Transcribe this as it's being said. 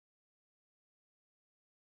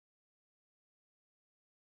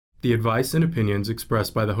The advice and opinions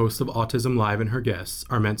expressed by the host of Autism Live and her guests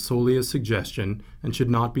are meant solely as suggestion and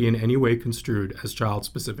should not be in any way construed as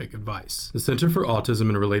child-specific advice. The Center for Autism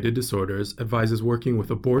and Related Disorders advises working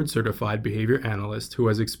with a board-certified behavior analyst who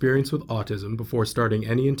has experience with autism before starting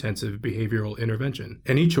any intensive behavioral intervention.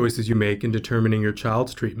 Any choices you make in determining your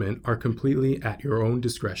child's treatment are completely at your own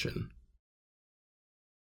discretion.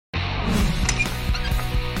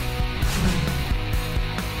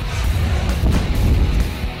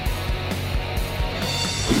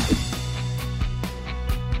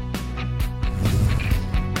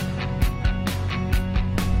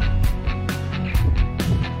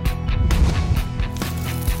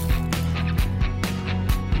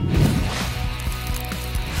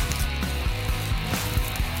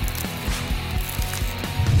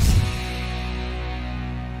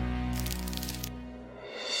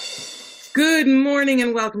 Good morning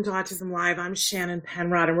and welcome to Autism Live. I'm Shannon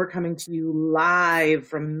Penrod and we're coming to you live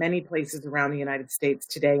from many places around the United States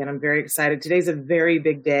today, and I'm very excited. Today's a very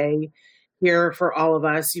big day here for all of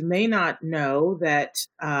us. You may not know that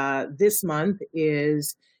this month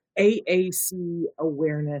is AAC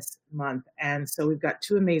Awareness Month, and so we've got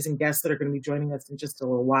two amazing guests that are going to be joining us in just a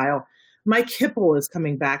little while. Mike Hipple is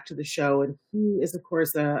coming back to the show, and he is, of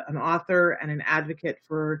course, an author and an advocate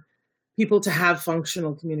for people to have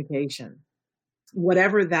functional communication,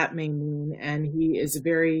 whatever that may mean. And he is a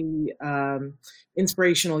very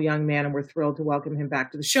inspirational young man, and we're thrilled to welcome him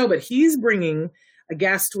back to the show. But he's bringing a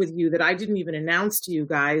guest with you that I didn't even announce to you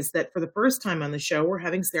guys, that for the first time on the show, we're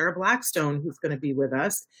having Sarah Blackstone, who's going to be with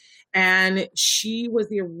us. And she was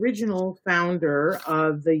the original founder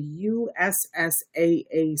of the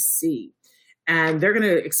USSAAC. And they're going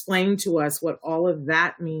to explain to us what all of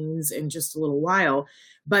that means in just a little while.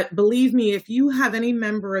 But believe me, if you have any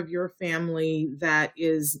member of your family that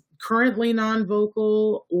is currently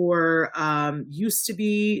non-vocal or used to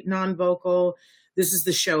be non-vocal, this is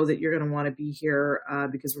the show that you're going to want to be here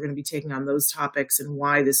because we're going to be taking on those topics and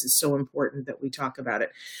why this is so important that we talk about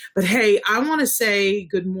it. But hey, I want to say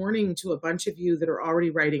good morning to a bunch of you that are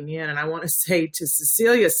already writing in. And I want to say to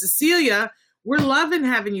Cecilia, we're loving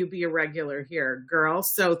having you be a regular here, girl.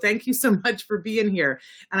 So thank you so much for being here.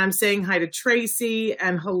 And I'm saying hi to Tracy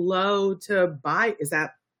and hello to is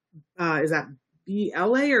that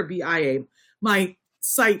BLA or BIA? My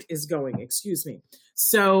site is going, excuse me.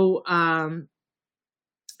 So I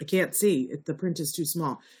can't see, the print is too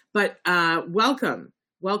small, but welcome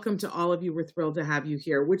to all of you. We're thrilled to have you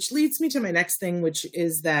here, which leads me to my next thing, which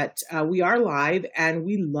is that we are live and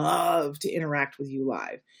we love to interact with you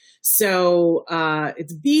live. So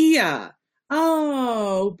it's Bia.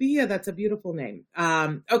 Oh, Bia, that's a beautiful name.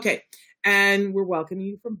 Okay. And we're welcoming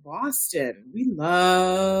you from Boston. We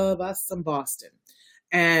love us some Boston.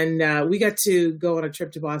 And we got to go on a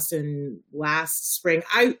trip to Boston last spring.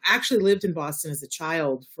 I actually lived in Boston as a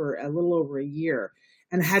child for a little over a year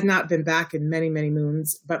and had not been back in many, many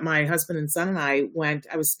moons. But my husband and son and I went.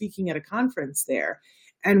 I was speaking at a conference there,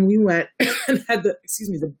 and we went and had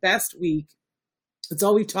the best week. It's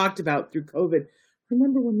all we talked about through COVID.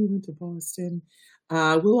 Remember when we went to Boston?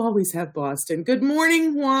 We'll always have Boston. Good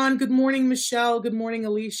morning, Juan. Good morning, Michelle. Good morning,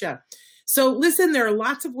 Alicia. So listen, there are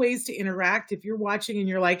lots of ways to interact. If you're watching and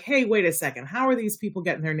you're like, hey, wait a second, how are these people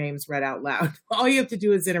getting their names read out loud? All you have to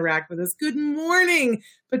do is interact with us. Good morning,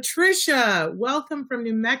 Patricia. Welcome from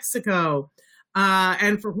New Mexico.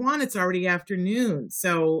 And for Juan, it's already afternoon.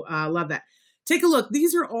 So love that. Take a look.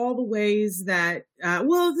 These are all the ways that,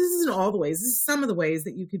 this isn't all the ways. This is some of the ways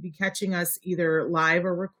that you could be catching us either live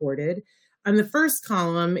or recorded. On the first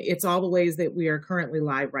column, it's all the ways that we are currently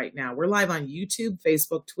live right now. We're live on YouTube,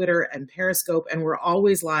 Facebook, Twitter, and Periscope, and we're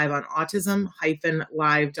always live on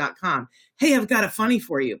autism-live.com. Hey, I've got a funny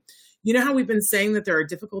for you. You know how we've been saying that there are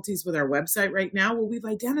difficulties with our website right now? Well, we've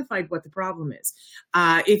identified what the problem is.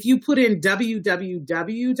 If you put in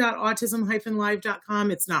www.autism-live.com,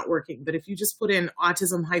 it's not working. But if you just put in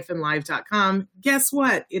autism-live.com, guess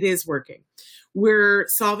what? It is working. We're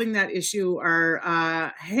solving that issue.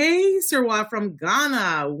 Hey, Sirwa from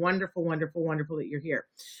Ghana. Wonderful, wonderful, wonderful that you're here.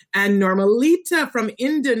 And Normalita from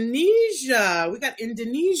Indonesia. We got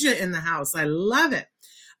Indonesia in the house. I love it.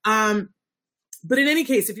 But in any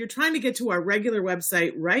case, if you're trying to get to our regular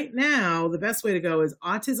website right now, the best way to go is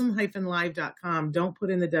autism-live.com. Don't put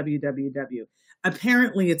in the www.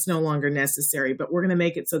 Apparently, it's no longer necessary, but we're going to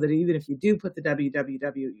make it so that even if you do put the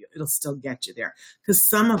www, it'll still get you there. Because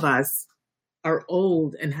some of us are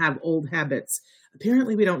old and have old habits.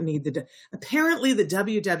 Apparently, we don't need apparently the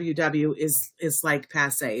www is like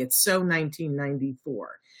passe. It's so 1994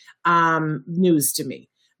 news to me.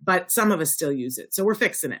 but some of us still use it. So we're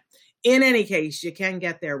fixing it. In any case, you can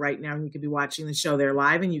get there right now and you can be watching the show there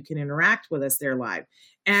live and you can interact with us there live.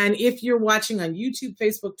 And if you're watching on YouTube,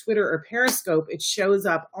 Facebook, Twitter, or Periscope, it shows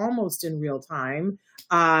up almost in real time.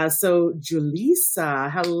 So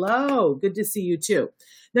Julissa, hello. Good to see you too.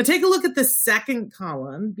 Now take a look at the second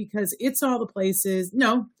column because it's all the places,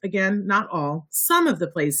 no, again, not all, some of the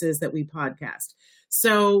places that we podcast.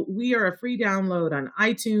 So we are a free download on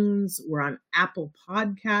iTunes. We're on Apple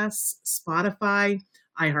Podcasts, Spotify,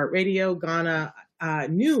 iHeartRadio, Ghana,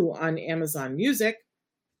 new on Amazon Music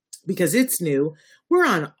because it's new. We're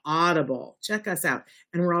on Audible. Check us out.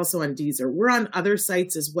 And we're also on Deezer. We're on other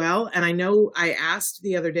sites as well. And I know I asked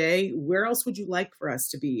the other day, where else would you like for us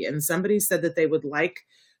to be? And somebody said that they would like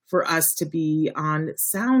for us to be on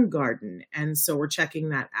Soundgarden. And so we're checking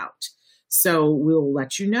that out. So we'll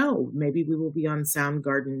let you know. Maybe we will be on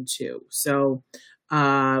Soundgarden too. So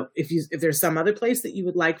if there's some other place that you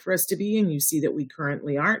would like for us to be and you see that we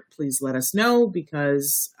currently aren't, please let us know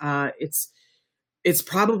because it's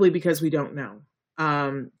probably because we don't know.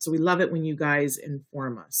 So we love it when you guys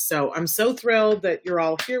inform us. So I'm so thrilled that you're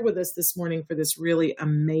all here with us this morning for this really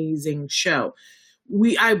amazing show.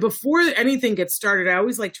 Before anything gets started, I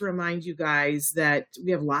always like to remind you guys that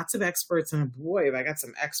we have lots of experts, and boy, have I got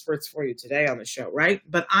some experts for you today on the show, right?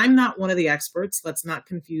 But I'm not one of the experts. Let's not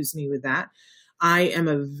confuse me with that. I am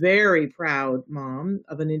a very proud mom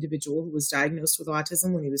of an individual who was diagnosed with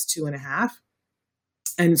autism when he was 2.5,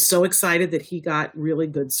 and so excited that he got really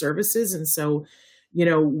good services. And so,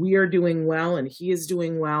 we are doing well, and he is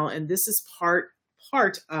doing well, and this is part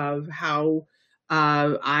of how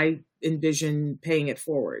I envision paying it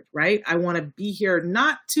forward, right? I want to be here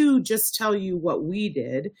not to just tell you what we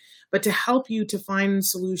did, but to help you to find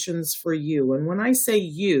solutions for you. And when I say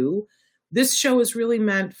you, this show is really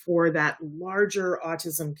meant for that larger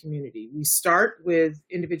autism community. We start with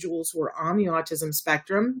individuals who are on the autism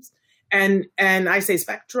spectrum. And I say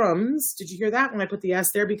spectrums. Did you hear that when I put the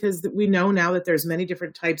S there? Because we know now that there's many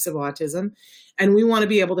different types of autism, and we want to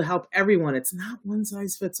be able to help everyone. It's not one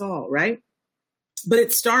size fits all, right? But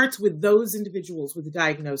it starts with those individuals with a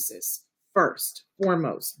diagnosis first,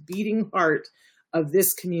 foremost, beating heart of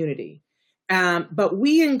this community. But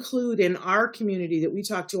we include in our community that we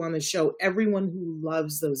talk to on the show, everyone who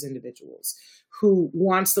loves those individuals, who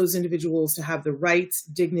wants those individuals to have the rights,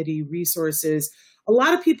 dignity, resources. A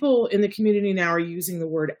lot of people in the community now are using the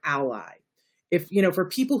word ally. For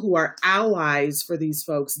people who are allies for these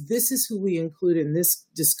folks, this is who we include in this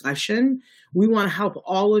discussion. We want to help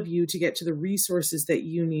all of you to get to the resources that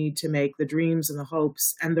you need to make the dreams and the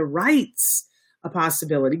hopes and the rights a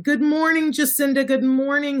possibility. Good morning, Jacinda. Good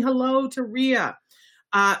morning. Hello to Ria.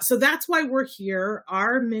 So that's why we're here.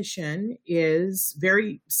 Our mission is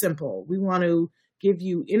very simple. We want to give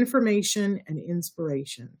you information and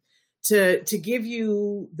inspiration. To give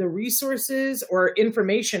you the resources or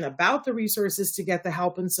information about the resources to get the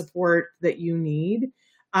help and support that you need,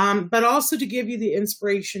 but also to give you the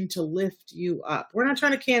inspiration to lift you up. We're not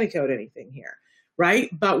trying to candy coat anything here, right?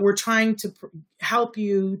 But we're trying to help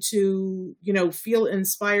you to, feel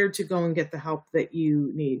inspired to go and get the help that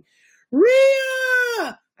you need.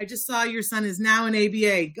 Ria, I just saw your son is now in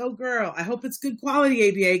ABA. Go girl. I hope it's good quality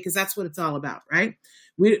ABA because that's what it's all about, right?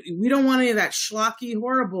 We don't want any of that schlocky,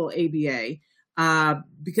 horrible ABA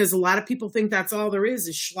because a lot of people think that's all there is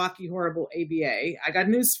schlocky, horrible ABA. I got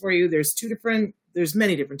news for you. There's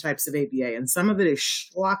many different types of ABA, and some of it is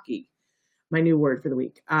schlocky, my new word for the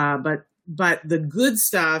week. But the good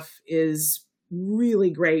stuff is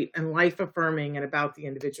really great and life-affirming and about the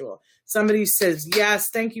individual. Somebody says,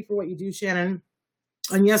 yes, thank you for what you do, Shannon.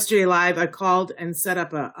 On Yesterday Live, I called and set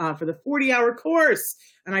up for the 40-hour course,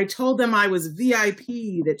 and I told them I was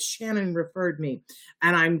VIP, that Shannon referred me,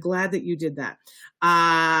 and I'm glad that you did that.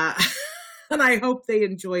 And I hope they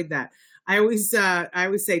enjoyed that. I always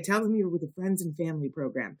say, tell them you were with the Friends and Family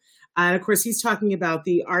program. And of course, he's talking about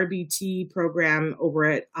the RBT program over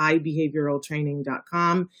at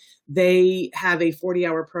ibehavioraltraining.com. They have a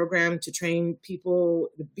 40-hour program to train people,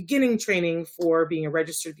 the beginning training for being a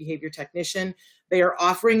registered behavior technician. They are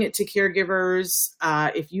offering it to caregivers.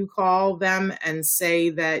 If you call them and say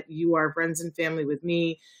that you are Friends and Family with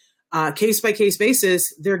me, case-by-case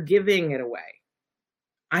basis, they're giving it away.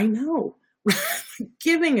 I know,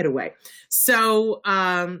 giving it away. So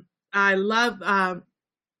I love...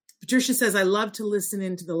 Patricia says, I love to listen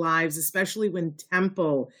into the lives, especially when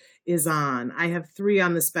Temple is on. I have 3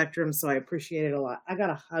 on the spectrum, so I appreciate it a lot. I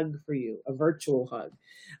got a hug for you, a virtual hug.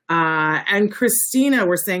 And Christina,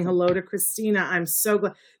 we're saying hello to Christina. I'm so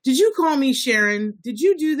glad. Did you call me Sharon? Did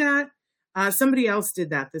you do that? Somebody else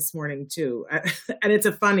did that this morning too. And it's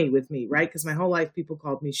a funny with me, right? Because my whole life people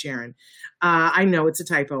called me Sharon. I know it's a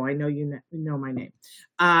typo. I know you know my name.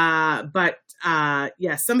 But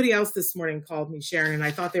yeah, somebody else this morning called me Sharon, and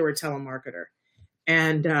I thought they were a telemarketer.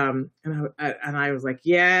 And I was like,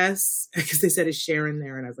 yes, because they said, is Sharon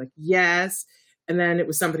there? And I was like, yes. And then it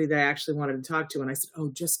was somebody that I actually wanted to talk to. And I said, oh,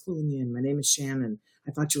 just clue me in. My name is Shannon.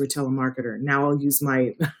 I thought you were a telemarketer. Now I'll use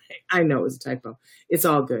my, I know it was a typo. It's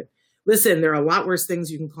all good. Listen, there are a lot worse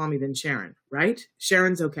things you can call me than Sharon, right?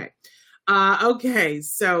 Sharon's okay. Okay,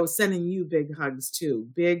 so sending you big hugs too.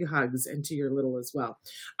 Big hugs, and to your little as well.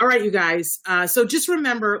 All right, you guys. So just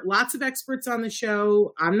remember, lots of experts on the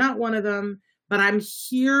show. I'm not one of them, but I'm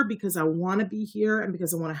here because I want to be here and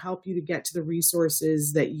because I want to help you to get to the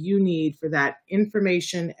resources that you need for that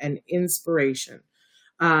information and inspiration.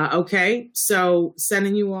 Okay, so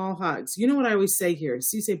sending you all hugs. You know what I always say here?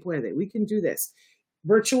 Si se puede. We can do this.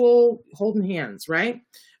 Virtual holding hands, right?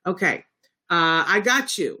 Okay. I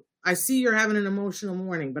got you. I see you're having an emotional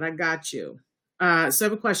morning, but I got you. So I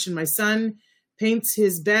have a question. My son paints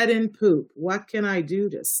his bed in poop. What can I do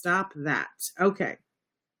to stop that? Okay.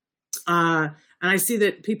 And I see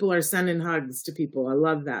that people are sending hugs to people. I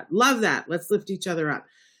love that. Love that. Let's lift each other up.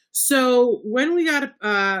 So when we got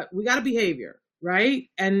a behavior, right?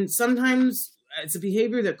 And sometimes it's a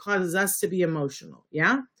behavior that causes us to be emotional.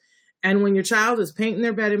 Yeah. And when your child is painting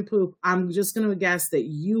their bed in poop, I'm just going to guess that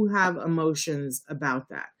you have emotions about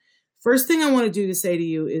that. First thing I want to do to say to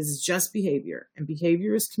you is just behavior, and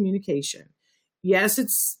behavior is communication. Yes,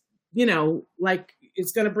 it's, like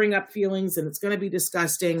it's going to bring up feelings and it's going to be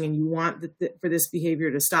disgusting and you want for this behavior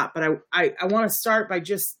to stop. But I want to start by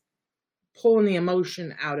just pulling the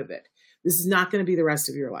emotion out of it. This is not going to be the rest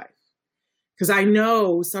of your life. Because I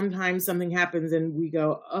know sometimes something happens and we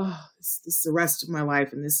go, oh, this is the rest of my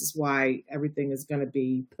life. And this is why everything is going to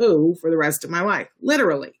be poo for the rest of my life,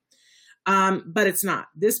 literally. But it's not.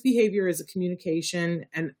 This behavior is a communication,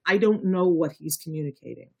 and I don't know what he's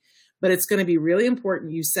communicating. But it's going to be really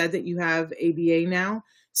important. You said that you have ABA now.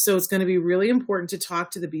 So it's going to be really important to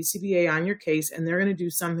talk to the BCBA on your case, and they're going to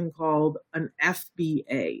do something called an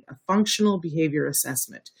FBA, a functional behavior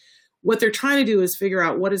assessment. What they're trying to do is figure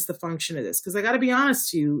out what is the function of this. Because I got to be honest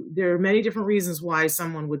to you, there are many different reasons why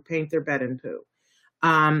someone would paint their bed in poo.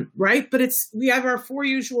 Right? But we have our 4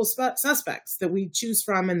 usual suspects that we choose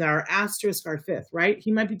from, and our asterisk, our 5th, right?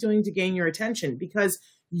 He might be doing to gain your attention because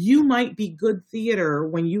you might be good theater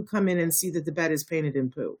when you come in and see that the bed is painted in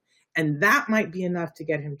poo. And that might be enough to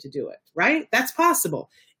get him to do it, right? That's possible.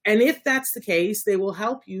 And if that's the case, they will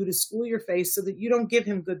help you to school your face so that you don't give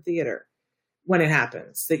him good theater when it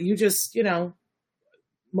happens, that you just,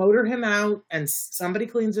 motor him out and somebody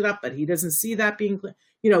cleans it up, but he doesn't see that being clean.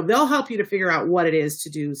 They'll help you to figure out what it is to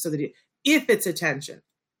do so that if it's attention,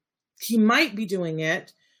 he might be doing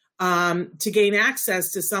it to gain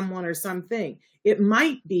access to someone or something. It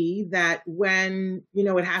might be that when,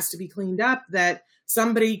 it has to be cleaned up, that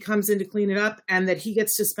somebody comes in to clean it up and that he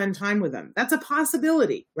gets to spend time with them. That's a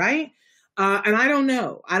possibility, right? And I don't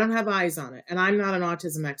know. I don't have eyes on it. And I'm not an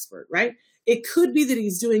autism expert, right? It could be that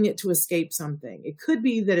he's doing it to escape something. It could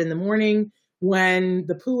be that in the morning when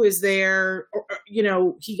the poo is there, or,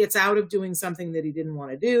 he gets out of doing something that he didn't want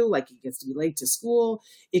to do, like he gets to be late to school.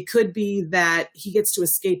 It could be that he gets to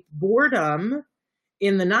escape boredom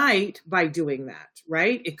in the night by doing that,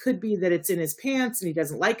 right? It could be that it's in his pants and he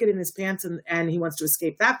doesn't like it in his pants and he wants to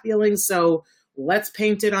escape that feeling. So let's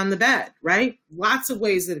paint it on the bed, right? Lots of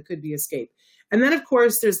ways that it could be escape. And then, of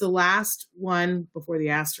course, there's the last one before the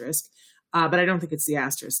asterisk. But I don't think it's the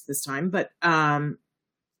asterisk this time, but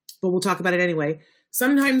we'll talk about it anyway.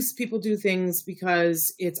 Sometimes people do things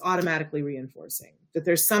because it's automatically reinforcing, that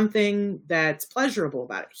there's something that's pleasurable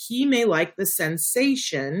about it. He may like the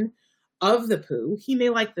sensation of the poo. He may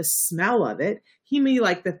like the smell of it. He may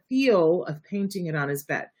like the feel of painting it on his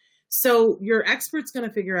bed. So your expert's going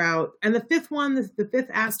to figure out, and the 5th one, the 5th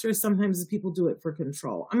asterisk, sometimes is people do it for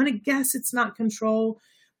control. I'm going to guess it's not control,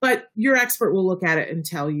 but your expert will look at it and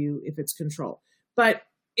tell you if it's control. But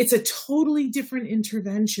it's a totally different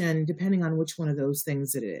intervention depending on which one of those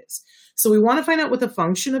things it is. So we want to find out what the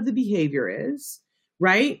function of the behavior is,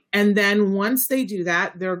 right? And then once they do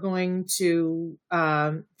that, they're going to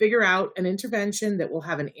figure out an intervention that will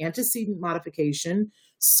have an antecedent modification.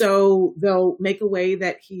 So they'll make a way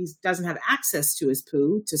that he doesn't have access to his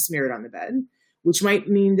poo to smear it on the bed, which might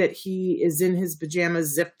mean that he is in his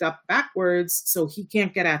pajamas zipped up backwards, so he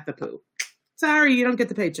can't get at the poo. Sorry, you don't get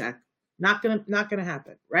the paycheck. Not gonna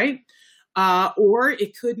happen, right? Or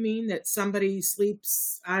it could mean that somebody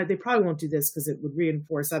sleeps. They probably won't do this because it would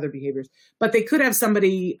reinforce other behaviors, but they could have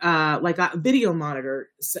somebody like a video monitor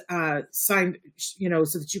signed,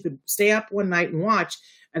 so that you could stay up one night and watch.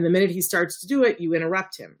 And the minute he starts to do it, you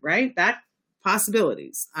interrupt him, right? That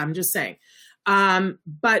possibilities. I'm just saying.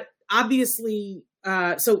 But obviously,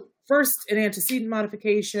 so first an antecedent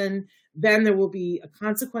modification, then there will be a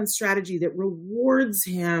consequence strategy that rewards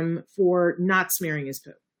him for not smearing his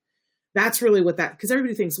poo. That's really what that, because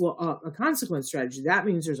everybody thinks, well, a consequence strategy, that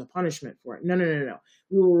means there's a punishment for it. No.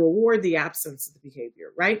 We will reward the absence of the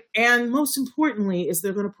behavior, right? And most importantly is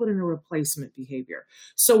they're going to put in a replacement behavior.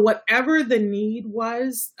 So whatever the need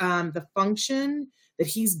was, the function that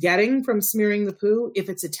he's getting from smearing the poo, if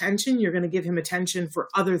it's attention, you're going to give him attention for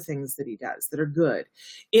other things that he does that are good.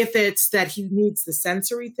 If it's that he needs the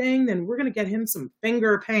sensory thing, then we're going to get him some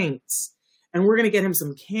finger paints, and we're going to get him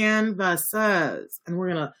some canvases, and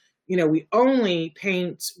we're going to, we only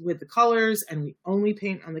paint with the colors, and we only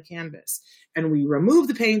paint on the canvas, and we remove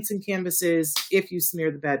the paints and canvases if you smear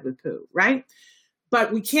the bed with poo, right?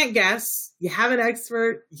 But we can't guess. You have an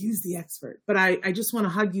expert, use the expert. But I just want to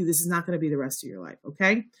hug you. This is not going to be the rest of your life,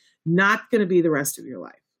 okay? Not going to be the rest of your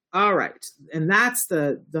life. All right. And that's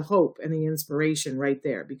the hope and the inspiration right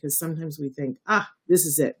there, because sometimes we think, this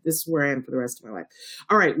is it. This is where I am for the rest of my life.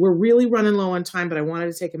 All right. We're really running low on time, but I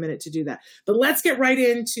wanted to take a minute to do that. But let's get right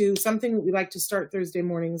into something that we like to start Thursday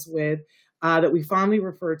mornings with, that we fondly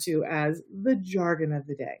refer to as the jargon of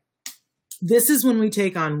the day. This is when we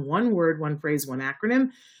take on one word, one phrase, one acronym.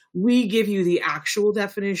 We give you the actual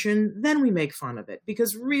definition, then we make fun of it,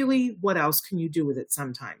 because really, what else can you do with it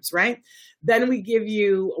sometimes, right? Then we give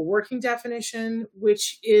you a working definition,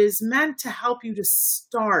 which is meant to help you to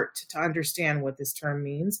start to understand what this term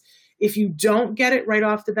means. If you don't get it right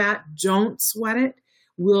off the bat, don't sweat it.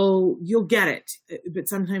 You'll get it, but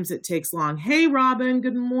sometimes it takes long. Hey, Robin,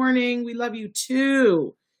 good morning. We love you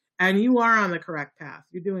too. And you are on the correct path.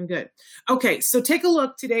 You're doing good. Okay, so take a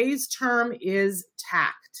look. Today's term is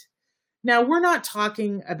tact. Now, we're not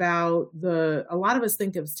talking about a lot of us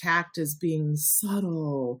think of tact as being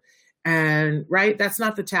subtle, and right? That's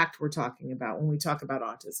not the tact we're talking about when we talk about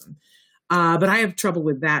autism. But I have trouble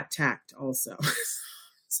with that tact also.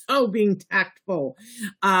 So being tactful.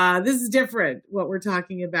 This is different, what we're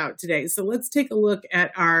talking about today. So let's take a look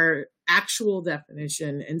at our actual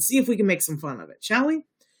definition and see if we can make some fun of it, shall we?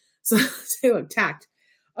 So say, look, tact.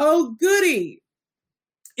 Oh, goody.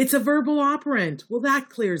 It's a verbal operant. Well, that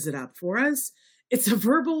clears it up for us. It's a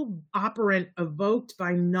verbal operant evoked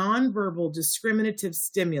by nonverbal discriminative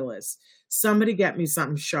stimulus. Somebody get me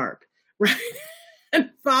something sharp, right?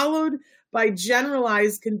 And followed by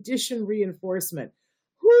generalized condition reinforcement.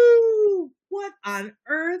 Whoo! What on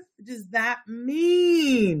earth does that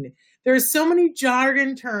mean? There's so many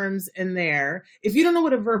jargon terms in there. If you don't know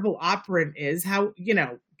what a verbal operant is,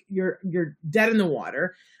 you're dead in the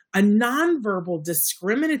water. A nonverbal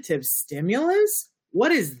discriminative stimulus?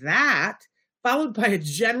 What is that? Followed by a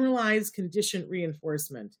generalized conditioned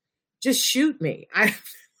reinforcement. Just shoot me.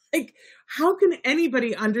 How can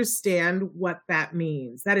anybody understand what that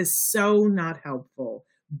means? That is so not helpful.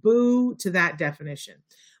 Boo to that definition.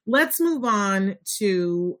 Let's move on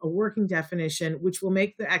to a working definition, which will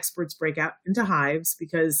make the experts break out into hives,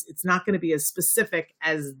 because it's not going to be as specific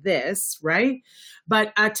as this, right?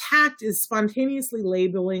 But tact is spontaneously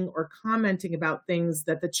labeling or commenting about things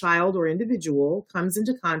that the child or individual comes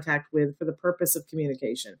into contact with for the purpose of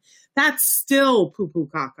communication. That's still poo-poo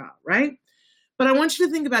caca, right? But I want you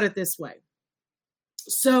to think about it this way.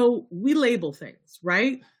 So we label things,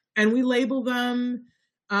 right? And we label them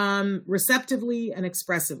receptively and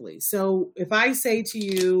expressively. So if I say to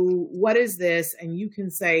you, what is this? And you can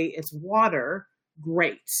say it's water,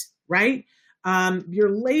 great, right? You're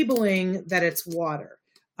labeling that it's water.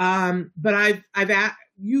 But I've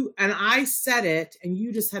you, and I said it and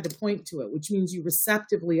you just had to point to it, which means you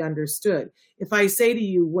receptively understood. If I say to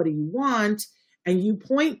you, what do you want? And you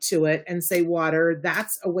point to it and say water,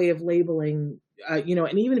 that's a way of labeling, and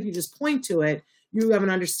even if you just point to it, you have an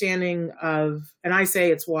understanding of, and I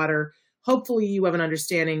say it's water, hopefully you have an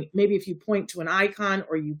understanding, maybe if you point to an icon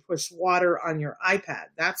or you push water on your iPad,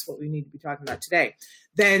 that's what we need to be talking about today,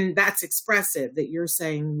 then that's expressive that you're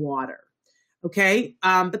saying water, okay?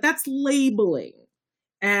 But that's labeling.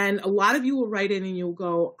 And a lot of you will write in and you'll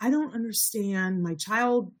go, I don't understand, my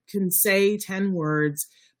child can say 10 words,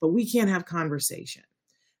 but we can't have conversation.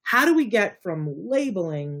 How do we get from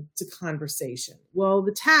labeling to conversation? Well,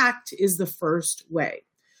 the tact is the first way.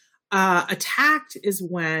 A tact is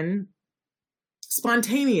when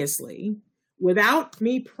spontaneously, without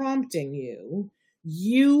me prompting you,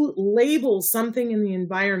 You label something in the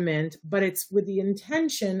environment, but it's with the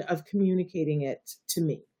intention of communicating it to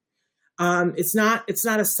me. It's not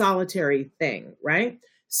a solitary thing, right?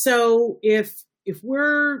 So if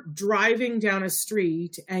we're driving down a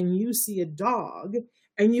street and you see a dog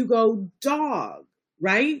and you go dog,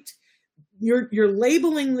 right? You're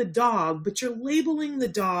labeling the dog, but you're labeling the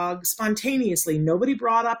dog spontaneously. Nobody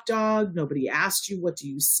brought up dog. Nobody asked you, what do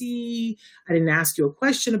you see? I didn't ask you a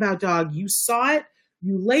question about dog. You saw it,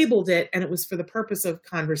 you labeled it, and it was for the purpose of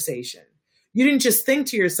conversation. You didn't just think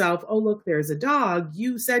to yourself, oh, look, there's a dog.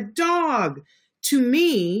 You said dog. To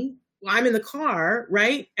me, I'm in the car,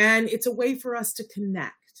 right? And it's a way for us to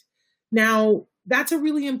connect. Now, that's a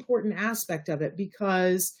really important aspect of it,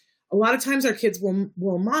 because a lot of times our kids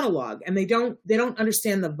will monologue and they don't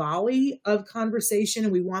understand the volley of conversation,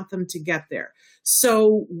 and we want them to get there.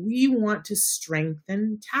 So we want to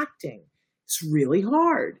strengthen tacting. It's really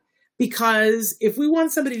hard, because if we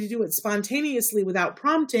want somebody to do it spontaneously without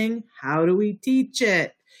prompting, how do we teach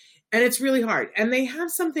it? And it's really hard. And they have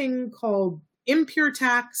something called impure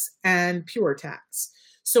tacts and pure tacts.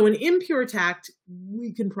 So in impure tact,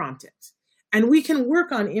 we can prompt it. And we can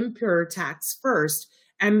work on impure tacts first.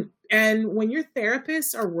 And when your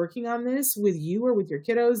therapists are working on this with you or with your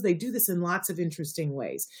kiddos, they do this in lots of interesting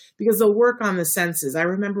ways, because they'll work on the senses. I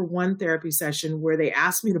remember one therapy session where they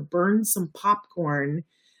asked me to burn some popcorn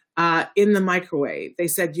in the microwave. They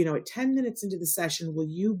said, at 10 minutes into the session, will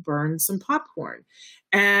you burn some popcorn?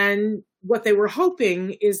 And what they were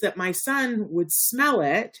hoping is that my son would smell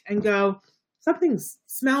it and go, something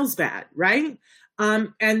smells bad, right?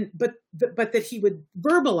 But that he would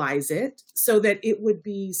verbalize it so that it would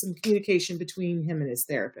be some communication between him and his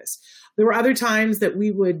therapist. There were other times that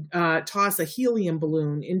we would toss a helium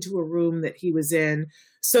balloon into a room that he was in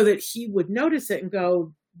so that he would notice it and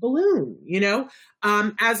go, balloon,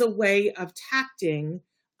 as a way of tacting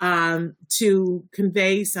to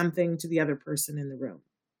convey something to the other person in the room.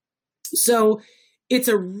 So it's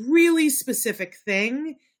a really specific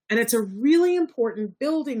thing. And it's a really important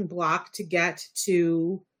building block to get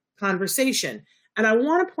to conversation. And I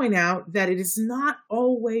want to point out that it is not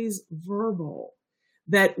always verbal,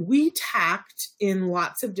 that we tact in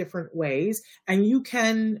lots of different ways. And you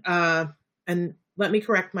can, and let me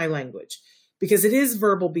correct my language, because it is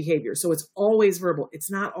verbal behavior. So it's always verbal.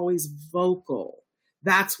 It's not always vocal.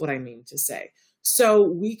 That's what I mean to say. So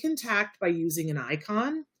we can tact by using an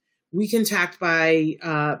icon. We can tact by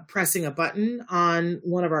pressing a button on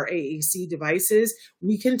one of our AAC devices.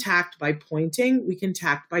 We can tact by pointing. We can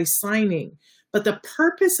tact by signing. But the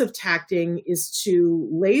purpose of tacting is to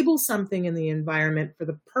label something in the environment for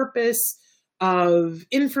the purpose of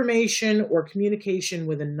information or communication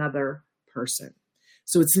with another person.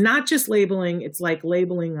 So it's not just labeling. It's like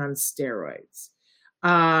labeling on steroids.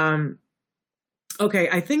 Okay,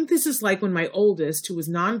 I think this is like when my oldest, who was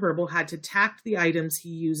nonverbal, had to tact the items he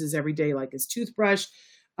uses every day, like his toothbrush,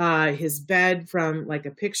 his bed, from like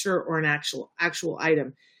a picture or an actual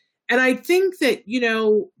item. And I think that,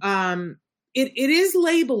 it is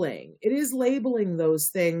labeling. It is labeling those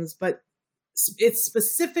things, but it's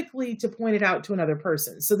specifically to point it out to another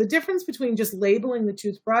person. So the difference between just labeling the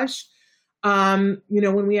toothbrush, when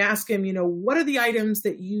we ask him, what are the items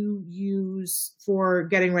that you use for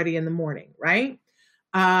getting ready in the morning, right?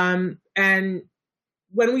 And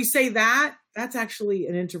when we say that, that's actually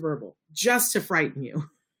an interverbal, just to frighten you.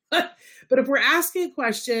 But if we're asking a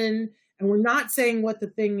question and we're not saying what the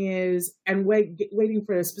thing is and waiting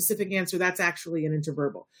for a specific answer, that's actually an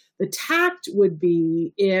interverbal. The tact would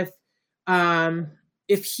be if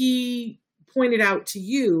he pointed out to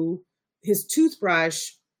you his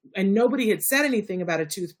toothbrush and nobody had said anything about a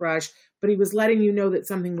toothbrush, but he was letting you know that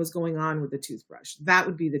something was going on with the toothbrush. That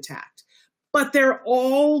would be the tact. But they're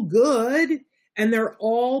all good and they're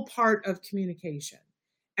all part of communication.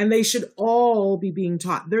 And they should all be being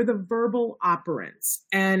taught. They're the verbal operants.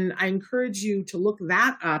 And I encourage you to look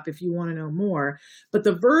that up if you want to know more. But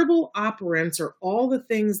the verbal operants are all the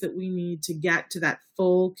things that we need to get to that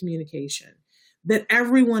full communication that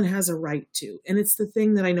everyone has a right to. And it's the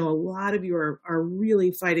thing that I know a lot of you are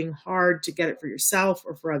really fighting hard to get it for yourself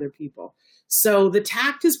or for other people. So the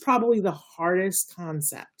tact is probably the hardest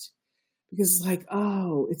concept, because it's like,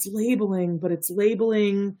 oh, it's labeling, but it's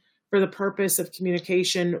labeling for the purpose of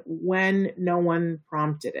communication when no one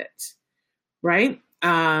prompted it, right?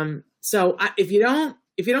 So if you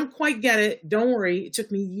don't quite get it, don't worry. It took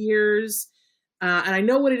me years, and I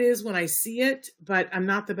know what it is when I see it, but I'm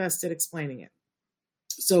not the best at explaining it.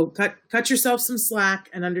 So cut yourself some slack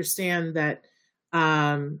and understand that,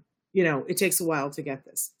 it takes a while to get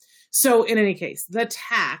this. So in any case, the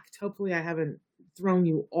tact, hopefully I haven't thrown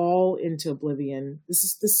you all into oblivion. This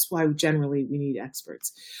is why generally we need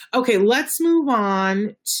experts. Okay, let's move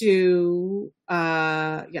on to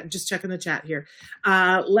just checking the chat here.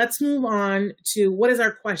 Let's move on to what is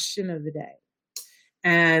our question of the day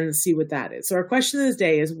and see what that is. So our question of the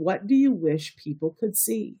day is, what do you wish people could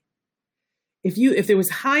see? If there was,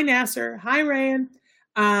 hi Nasser, hi Rayan,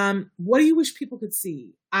 what do you wish people could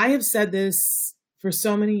see? I have said this for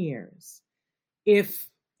so many years. If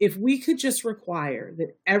we could just require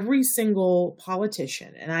that every single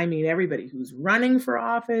politician, and I mean everybody who's running for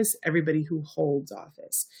office, everybody who holds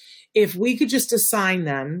office, if we could just assign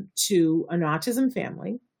them to an autism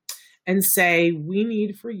family and say, we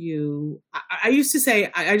need for you, I used to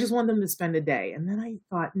say, I just want them to spend a day. And then I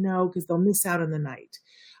thought, no, because they'll miss out on the night.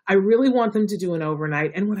 I really want them to do an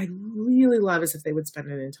overnight. And what I'd really love is if they would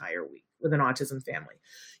spend an entire week with an autism family.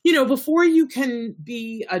 You know, before you can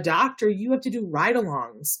be a doctor, you have to do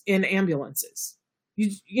ride-alongs in ambulances.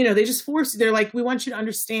 You know, they just force you. They're like, we want you to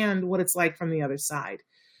understand what it's like from the other side.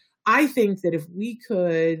 I think that if we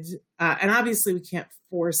could, and obviously we can't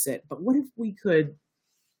force it, but what if we could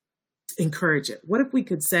encourage it? What if we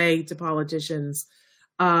could say to politicians,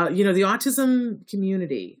 you know, the autism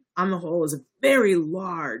community on the whole is a very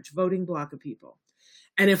large voting block of people.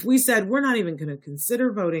 And if we said, we're not even going to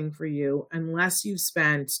consider voting for you unless you've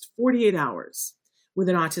spent 48 hours with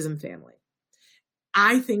an autism family,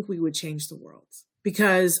 I think we would change the world.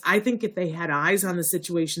 Because I think if they had eyes on the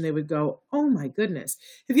situation, they would go, oh my goodness.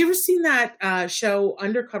 Have you ever seen that show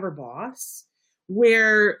Undercover Boss,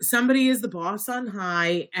 where somebody is the boss on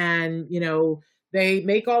high and, you know, they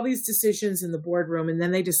make all these decisions in the boardroom and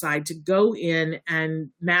then they decide to go in and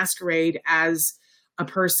masquerade as a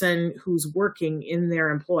person who's working in their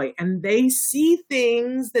employ. And they see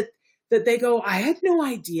things that they go, I had no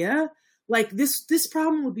idea. Like this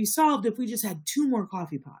problem would be solved if we just had 2 more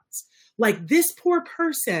coffee pots. Like this poor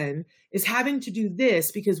person is having to do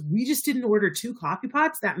this because we just didn't order 2 coffee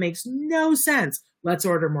pots. That makes no sense. Let's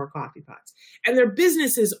order more coffee pots. And their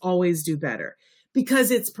businesses always do better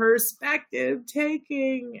because it's perspective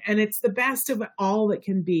taking and it's the best of all that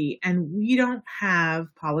can be. And we don't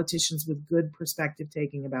have politicians with good perspective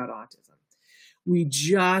taking about autism. We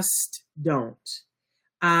just don't.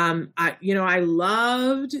 I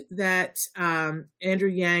loved that Andrew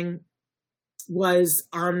Yang was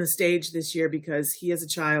on the stage this year because he has a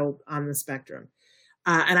child on the spectrum.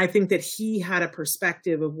 And I think that he had a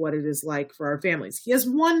perspective of what it is like for our families. He has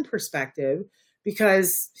one perspective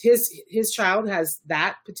because his child has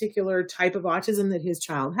that particular type of autism that his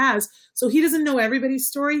child has. So he doesn't know everybody's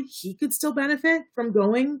story. He could still benefit from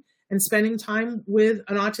going and spending time with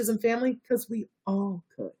an autism family because we all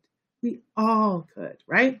could. We all could,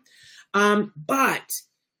 right? But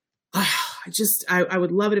I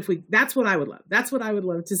would love it if that's what I would love. That's what I would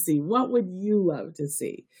love to see. What would you love to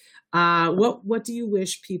see? What do you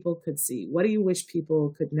wish people could see? What do you wish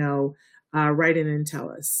people could know? Write in and tell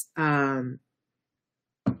us.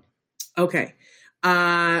 Okay.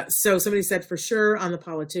 So somebody said for sure on the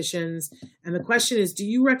politicians. And the question is, do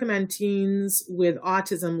you recommend teens with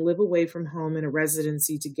autism live away from home in a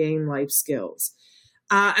residency to gain life skills?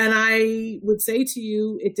 And I would say to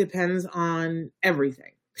you, it depends on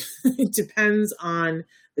everything. It depends on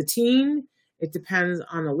the teen. It depends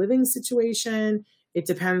on the living situation. It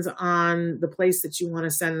depends on the place that you want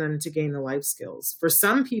to send them to gain the life skills. For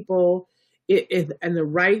some people, in the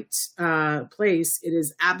right place, it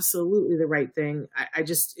is absolutely the right thing.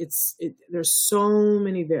 There's so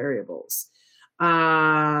many variables.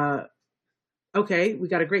 Okay, we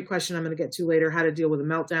got a great question I'm going to get to later, how to deal with a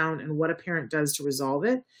meltdown and what a parent does to resolve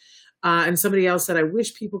it. And somebody else said, I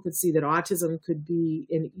wish people could see that autism could be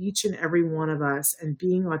in each and every one of us, and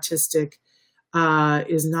being autistic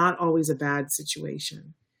is not always a bad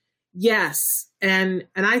situation. Yes, and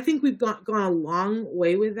I think we've gone a long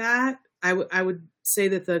way with that. I would say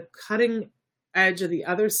that the cutting edge of the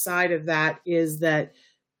other side of that is that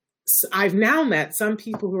I've now met some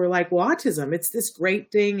people who are like, well, autism, it's this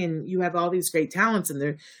great thing and you have all these great talents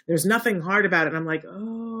and there's nothing hard about it. And I'm like,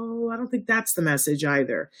 oh, I don't think that's the message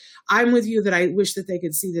either. I'm with you that I wish that they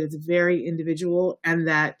could see that it's very individual and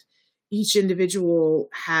that each individual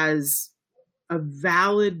has a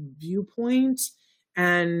valid viewpoint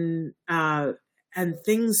and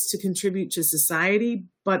things to contribute to society,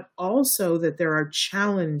 but also that there are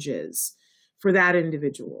challenges for that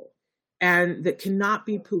individual and that cannot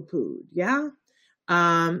be poo-pooed. Yeah.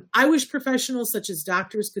 I wish professionals such as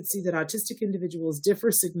doctors could see that autistic individuals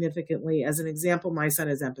differ significantly. As an example, my son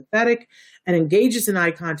is empathetic and engages in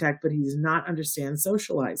eye contact, but he does not understand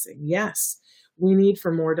socializing. Yes, we need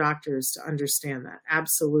for more doctors to understand that.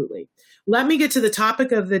 Absolutely. Let me get to the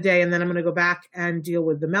topic of the day, and then I'm going to go back and deal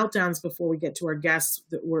with the meltdowns before we get to our guests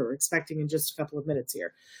that we're expecting in just a couple of minutes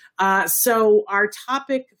here. So our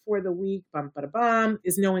topic for the week,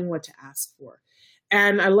 is knowing what to ask for.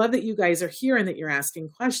 And I love that you guys are here and that you're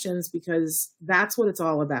asking questions, because that's what it's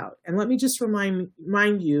all about. And let me just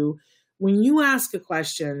remind you, when you ask a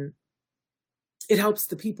question, it helps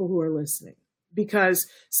the people who are listening, because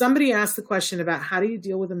somebody asked the question about how do you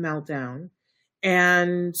deal with a meltdown?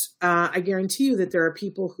 And I guarantee you that there are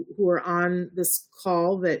people who are on this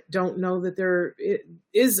call that don't know that there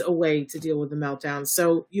is a way to deal with the meltdown.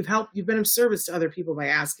 So you've been of service to other people by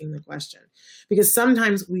asking the question, because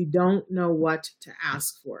sometimes we don't know what to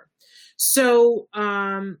ask for. So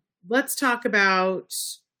let's talk about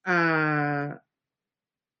meltdowns.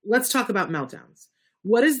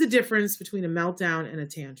 What is the difference between a meltdown and a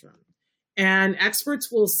tantrum? And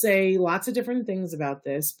experts will say lots of different things about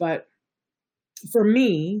this, but for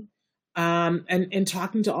me, and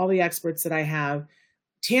talking to all the experts that I have,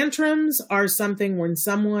 tantrums are something when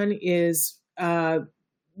someone is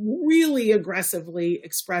really aggressively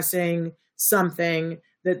expressing something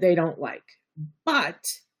that they don't like.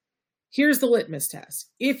 But here's the litmus test.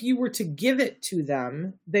 If you were to give it to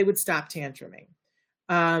them, they would stop tantruming.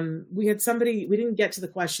 We didn't get to the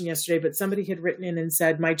question yesterday, but somebody had written in and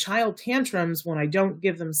said, my child tantrums when I don't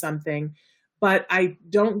give them something, but I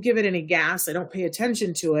don't give it any gas. I don't pay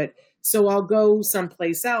attention to it. So I'll go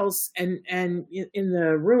someplace else and in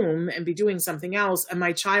the room and be doing something else. And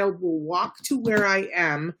my child will walk to where I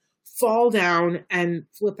am, fall down and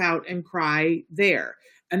flip out and cry there.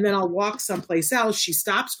 And then I'll walk someplace else. She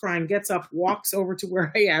stops crying, gets up, walks over to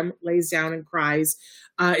where I am, lays down and cries.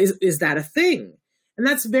 Is that a thing? And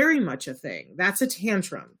that's very much a thing. That's a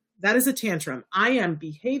tantrum. That is a tantrum. I am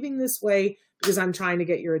behaving this way because I'm trying to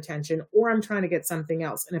get your attention, or I'm trying to get something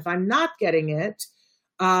else. And if I'm not getting it,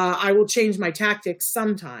 I will change my tactics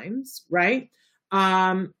sometimes, right?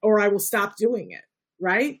 Or I will stop doing it,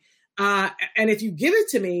 right? And if you give it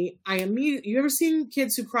to me, you ever seen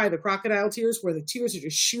kids who cry the crocodile tears, where the tears are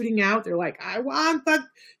just shooting out? They're like, I want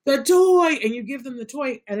the toy. And you give them the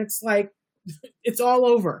toy, and it's like, it's all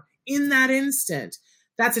over in that instant.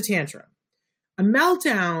 That's a tantrum. A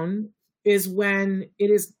meltdown is when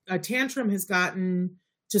a tantrum has gotten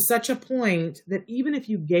to such a point that even if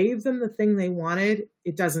you gave them the thing they wanted,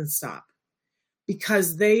 it doesn't stop,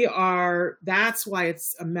 because that's why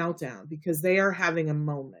it's a meltdown, because they are having a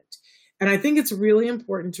moment. And I think it's really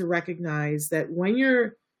important to recognize that when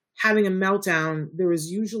you're having a meltdown, there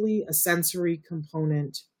is usually a sensory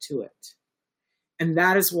component to it. And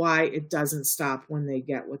that is why it doesn't stop when they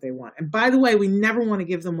get what they want. And by the way, we never want to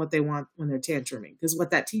give them what they want when they're tantruming, because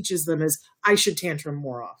what that teaches them is I should tantrum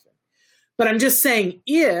more often. But I'm just saying,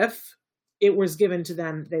 if it was given to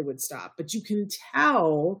them, they would stop. But you can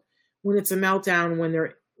tell when it's a meltdown,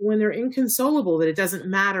 when they're inconsolable, that it doesn't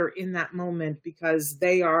matter in that moment because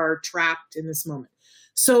they are trapped in this moment.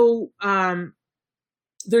 So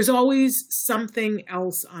there's always something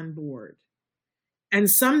else on board. And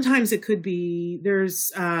sometimes it could be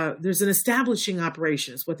there's an establishing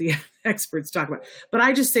operation, is what the experts talk about. But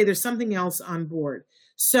I just say there's something else on board.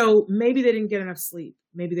 So maybe they didn't get enough sleep.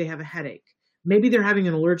 Maybe they have a headache. Maybe they're having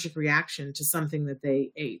an allergic reaction to something that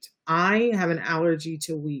they ate. I have an allergy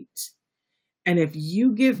to wheat. And if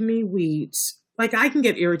you give me wheat, like, I can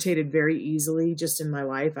get irritated very easily just in my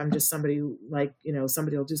life. I'm just somebody who, like,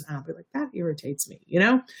 somebody will just, I'll be like, that irritates me,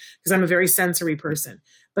 because I'm a very sensory person.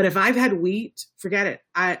 But if I've had wheat, forget it.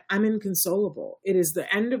 I'm inconsolable. It is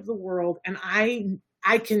the end of the world. And I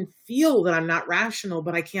can feel that I'm not rational,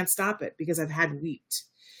 but I can't stop it because I've had wheat.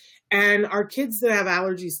 And our kids that have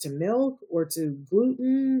allergies to milk or to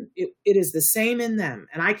gluten, it is the same in them.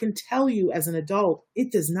 And I can tell you as an adult, it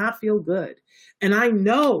does not feel good. And I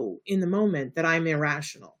know in the moment that I'm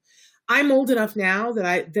irrational. I'm old enough now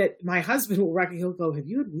that my husband will he'll go, have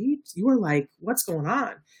you had wheat? You were like, what's going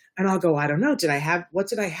on? And I'll go, I don't know. What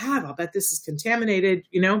did I have? I'll bet this is contaminated,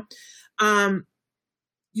 Your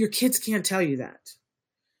kids can't tell you that.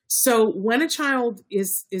 So when a child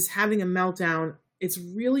is having a meltdown, it's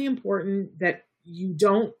really important that you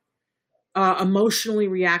don't emotionally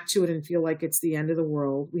react to it and feel like it's the end of the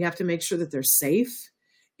world. We have to make sure that they're safe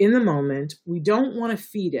in the moment. We don't want to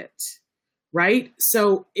feed it, right?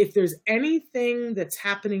 So if there's anything that's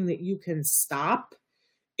happening that you can stop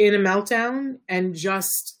in a meltdown, and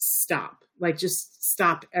just stop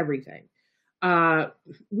everything. uh,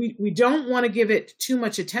 we don't want to give it too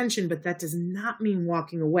much attention, but that does not mean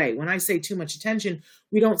walking away. When I say too much attention,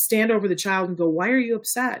 we don't stand over the child and go, why are you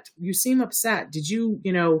upset? You seem upset. Did you,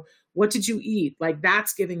 what did you eat? Like,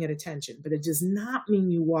 that's giving it attention, but it does not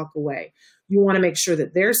mean you walk away. You want to make sure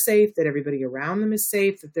that they're safe, that everybody around them is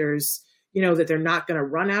safe, that there's, that they're not going to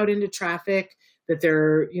run out into traffic, that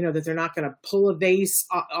they're not going to pull a vase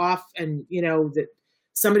off, and, that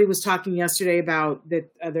somebody was talking yesterday about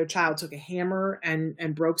that their child took a hammer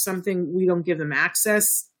and broke something. We don't give them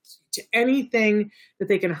access to anything that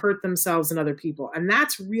they can hurt themselves and other people. And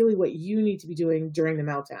that's really what you need to be doing during the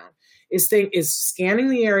meltdown, is scanning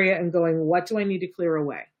the area and going, what do I need to clear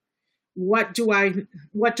away? What do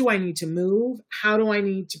I need to move? How do I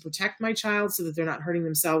need to protect my child so that they're not hurting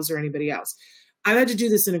themselves or anybody else? I've had to do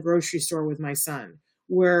this in a grocery store with my son,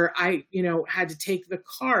 where I, had to take the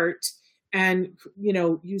cart and,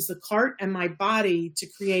 use the cart and my body to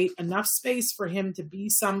create enough space for him to be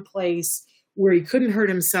someplace where he couldn't hurt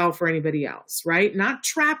himself or anybody else, right? Not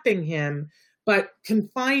trapping him, but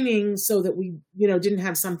confining so that we, didn't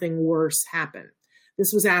have something worse happen.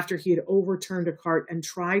 This was after he had overturned a cart and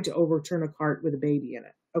tried to overturn a cart with a baby in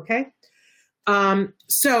it. Okay.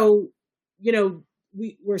 So,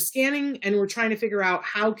 we're scanning and we're trying to figure out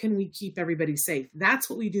how can we keep everybody safe. That's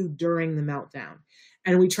what we do during the meltdown.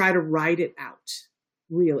 And we try to ride it out,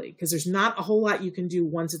 really, because there's not a whole lot you can do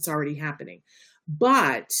once it's already happening.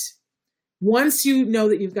 But once you know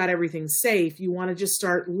that you've got everything safe, you want to just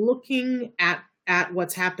start looking at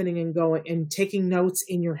what's happening and going and taking notes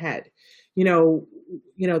in your head.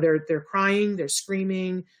 They're crying, they're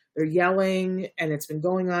screaming, they're yelling, and it's been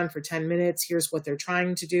going on for 10 minutes. Here's what they're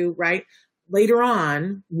trying to do, right? Later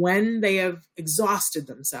on, when they have exhausted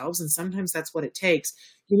themselves, and sometimes that's what it takes,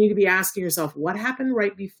 you need to be asking yourself, what happened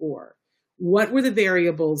right before? What were the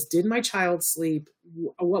variables? Did my child sleep?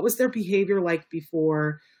 What was their behavior like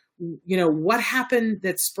before? What happened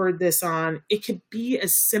that spurred this on? It could be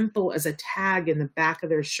as simple as a tag in the back of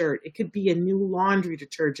their shirt. It could be a new laundry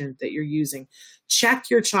detergent that you're using. Check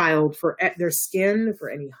your child for their skin, for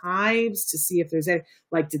any hives, to see if there's any,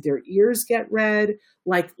 like, did their ears get red?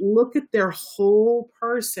 Like, look at their whole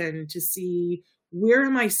person to see, where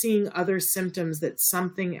am I seeing other symptoms that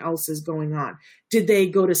something else is going on? Did they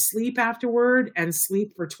go to sleep afterward and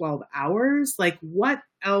sleep for 12 hours? Like, what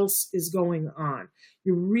else is going on?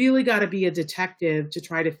 You really got to be a detective to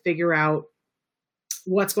try to figure out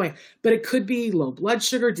what's going on. But it could be low blood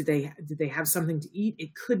sugar. Did they have something to eat?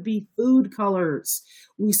 It could be food colors.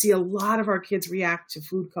 We see a lot of our kids react to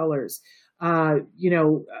food colors.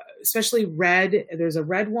 Especially red. There's a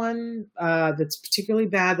red one that's particularly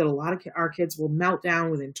bad that a lot of our kids will melt down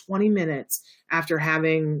within 20 minutes after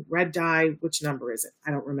having red dye. Which number is it? I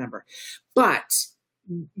don't remember. But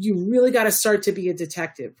you really got to start to be a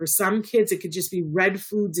detective. For some kids, it could just be red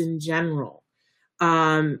foods in general.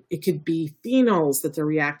 It could be phenols that they're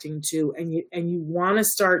reacting to, and you want to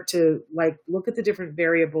start to, like, look at the different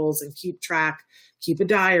variables and keep a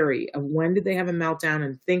diary of when did they have a meltdown,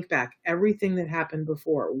 and think back everything that happened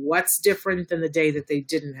before. What's different than the day that they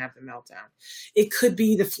didn't have the meltdown? It could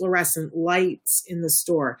be the fluorescent lights in the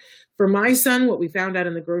store. For my son, what we found out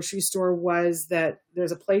in the grocery store was that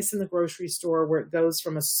there's a place in the grocery store where it goes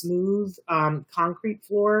from a smooth concrete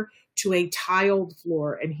floor to a tiled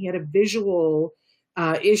floor, and he had a visual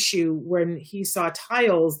issue when he saw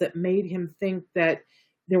tiles that made him think that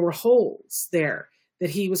there were holes there, that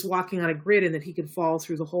he was walking on a grid and that he could fall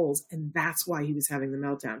through the holes. And that's why he was having the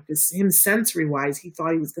meltdown, because him sensory wise, he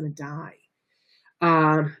thought he was going to die.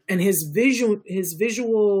 And his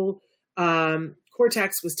visual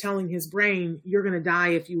cortex was telling his brain, you're going to die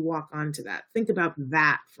if you walk onto that. Think about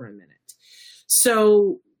that for a minute.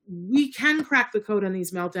 So we can crack the code on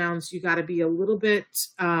these meltdowns. You got to be a little bit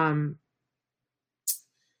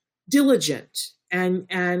diligent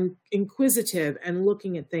and inquisitive and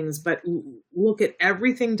looking at things, but look at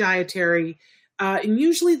everything dietary. And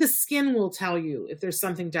usually the skin will tell you if there's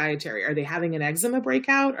something dietary. Are they having an eczema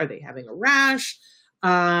breakout? Are they having a rash?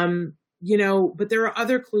 But there are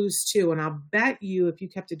other clues too. And I'll bet you if you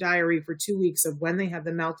kept a diary for 2 weeks of when they have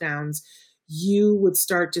the meltdowns, you would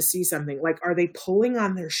start to see something. Like, are they pulling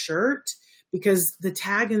on their shirt? Because the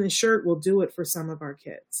tag in the shirt will do it for some of our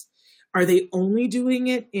kids. Are they only doing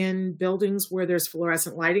it in buildings where there's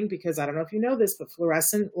fluorescent lighting? Because I don't know if you know this, but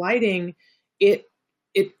fluorescent lighting, it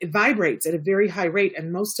vibrates at a very high rate.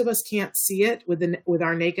 And most of us can't see it with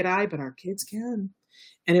our naked eye, but our kids can.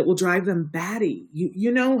 And it will drive them batty.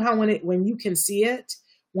 You know how when you can see it,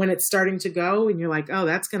 when it's starting to go and you're like, oh,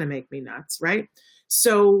 that's going to make me nuts, right?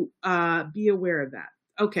 So be aware of that.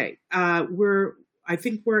 Okay, we're I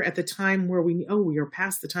think we're at the time where we are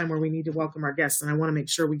past the time where we need to welcome our guests, and I want to make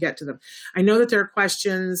sure we get to them. I know that there are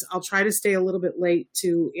questions. I'll try to stay a little bit late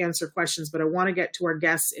to answer questions, but I want to get to our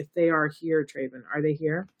guests if they are here. Traven, are they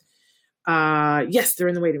here? Yes, they're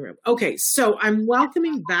in the waiting room. Okay, so I'm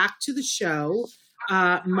welcoming back to the show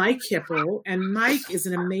Mike Hipple, and Mike is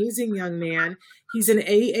an amazing young man. He's an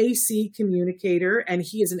AAC communicator, and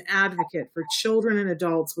he is an advocate for children and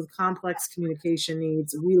adults with complex communication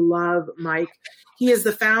needs. We love Mike. He is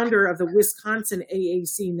the founder of the Wisconsin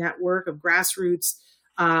AAC network, of grassroots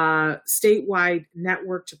statewide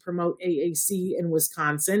network to promote AAC in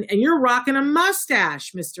Wisconsin. And you're rocking a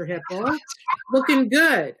mustache, Mr. Hipple. Looking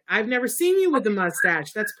good. I've never seen you with a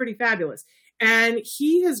mustache. That's pretty fabulous. And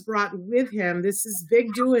he has brought with him, this is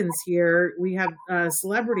big doings here. We have a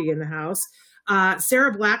celebrity in the house.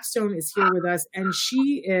 Sarah Blackstone is here with us, and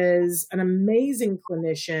she is an amazing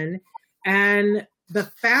clinician and the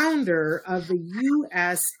founder of the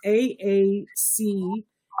USAAC,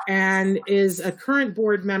 and is a current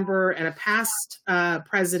board member and a past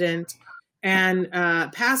president and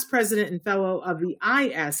fellow of the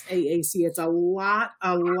ISAAC. It's a lot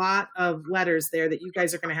of letters there that you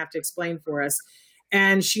guys are going to have to explain for us.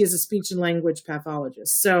 And she is a speech and language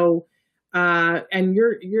pathologist. So, and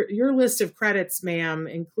your list of credits, ma'am,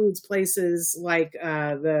 includes places like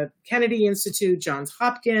the Kennedy Institute, Johns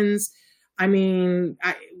Hopkins. I mean,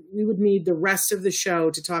 we would need the rest of the show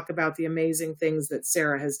to talk about the amazing things that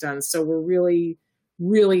Sarah has done. So we're really,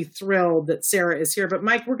 really thrilled that Sarah is here. But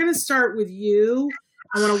Mike, we're going to start with you.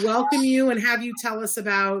 I want to welcome you and have you tell us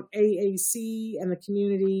about AAC and the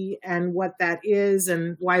community and what that is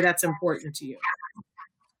and why that's important to you.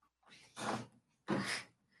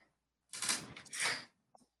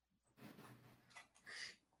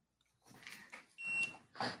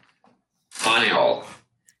 Hi all.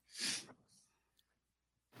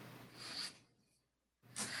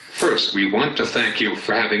 First, we want to thank you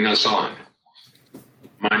for having us on.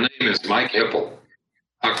 My name is Mike Hipple.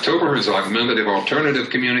 October is Augmentative Alternative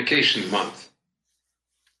Communication Month.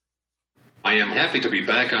 I am happy to be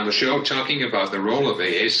back on the show talking about the role of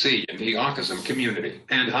AAC in the autism community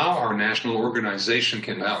and how our national organization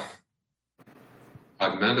can help.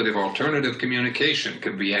 Augmentative alternative communication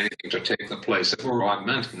can be anything to take the place of or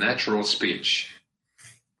augment natural speech.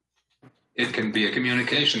 It can be a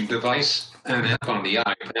communication device, an app on the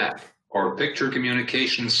iPad, or picture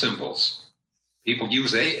communication symbols. People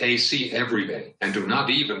use AAC every day and do not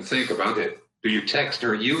even think about it. Do you text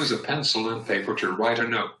or use a pencil and paper to write a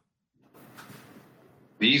note?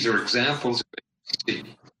 These are examples of AAC.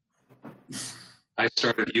 I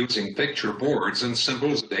started using picture boards and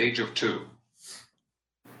symbols at the age of 2.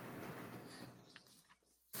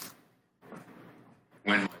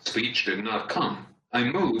 When my speech did not come, I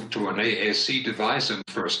moved to an AAC device in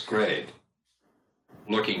 1st grade.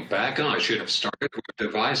 Looking back, I should have started with a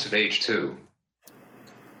device at age 2.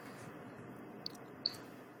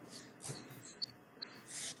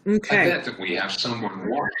 Okay. I bet that we have someone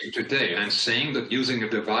watching today and saying that using a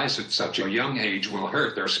device at such a young age will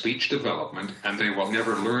hurt their speech development and they will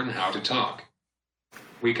never learn how to talk.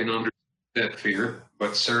 We can understand that fear,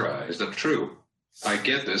 but Sarah, is that true? I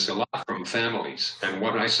get this a lot from families, and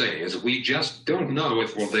what I say is we just don't know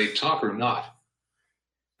if will they talk or not.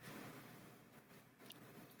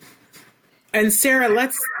 And Sarah,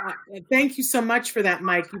 let's thank you so much for that,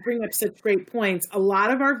 Mike. You bring up such great points. A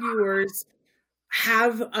lot of our viewers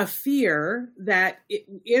have a fear that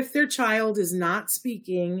if their child is not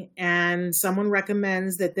speaking and someone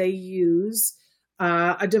recommends that they use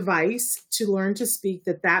a device to learn to speak,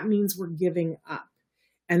 that means we're giving up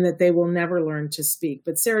and that they will never learn to speak.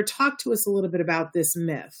 But Sarah, talk to us a little bit about this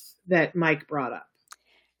myth that Mike brought up.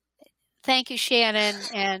 Thank you, Shannon,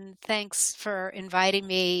 and thanks for inviting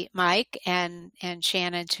me, Mike, and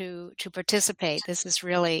Shannon to participate. This is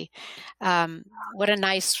really what a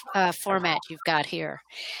nice format you've got here.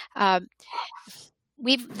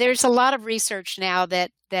 There's a lot of research now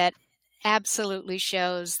that absolutely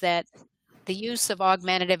shows that the use of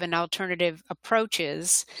augmentative and alternative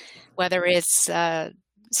approaches, whether it's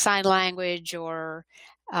sign language or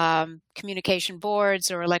communication boards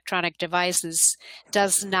or electronic devices,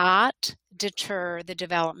 does not deter the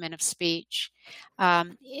development of speech.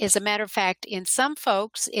 As a matter of fact, in some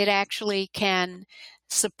folks, it actually can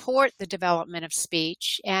support the development of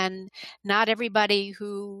speech, and not everybody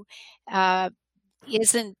who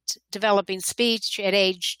isn't developing speech at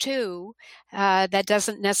age 2, that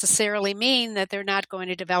doesn't necessarily mean that they're not going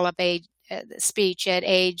to develop speech at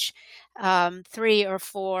age 3 or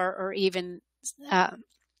 4 or even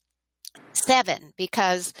 7,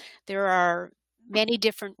 because there are many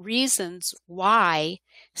different reasons why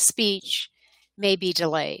speech may be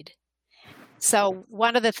delayed. So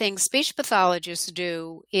one of the things speech pathologists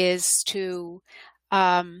do is to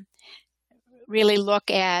really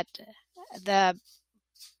look at the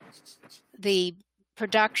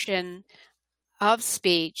production of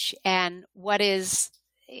speech and what is,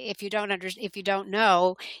 if you don't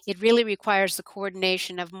know, it really requires the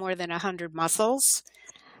coordination of more than 100 muscles.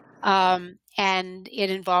 And it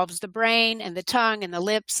involves the brain and the tongue and the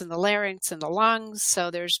lips and the larynx and the lungs.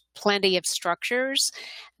 So there's plenty of structures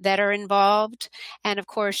that are involved. And of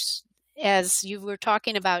course, as you were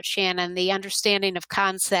talking about, Shannon, the understanding of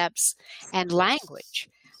concepts and language,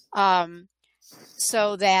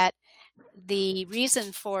 so that the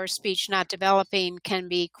reason for speech not developing can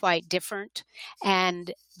be quite different.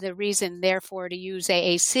 And the reason, therefore, to use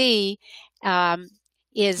AAC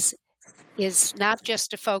is not just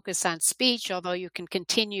to focus on speech, although you can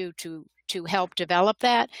continue to help develop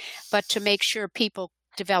that, but to make sure people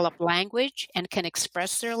develop language and can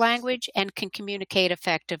express their language and can communicate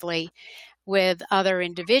effectively with other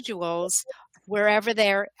individuals wherever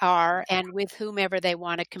they are and with whomever they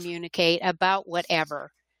want to communicate about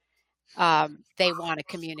whatever they want to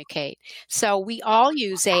communicate. So we all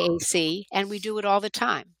use AAC, and we do it all the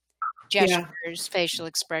time. Gestures, facial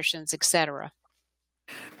expressions, etc.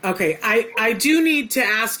 Okay, I do need to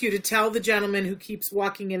ask you to tell the gentleman who keeps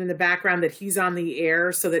walking in the background that he's on the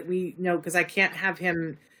air so that we know, because I can't have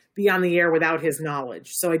him be on the air without his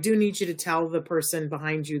knowledge. So I do need you to tell the person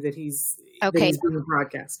behind you that he's being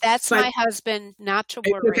broadcast. That's my husband, not to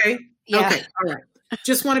worry. Okay? Yeah. Okay, all right.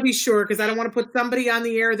 Just want to be sure, because I don't want to put somebody on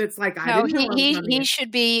the air that's like, I didn't know he should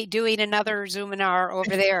be doing another Zoominar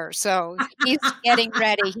over there. So he's getting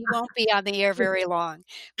ready. He won't be on the air very long.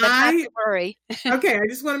 But not to worry. Okay, I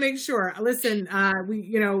just want to make sure. Listen,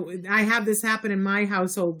 I have this happen in my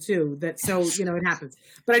household too. So it happens.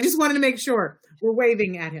 But I just wanted to make sure. We're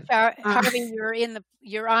waving at him. Harvey,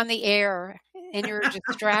 you're on the air and you're a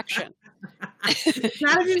distraction. It's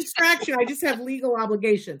not a distraction. I just have legal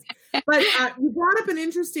obligations. But you brought up an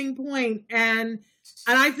interesting point, and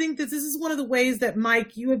I think that this is one of the ways that,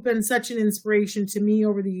 Mike, you have been such an inspiration to me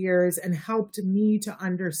over the years and helped me to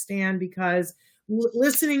understand, because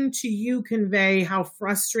listening to you convey how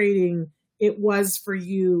frustrating it was for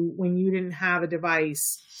you when you didn't have a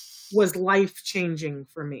device was life-changing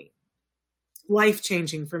for me.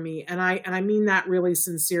 Life-changing for me. And I mean that really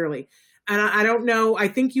sincerely. And I don't know, I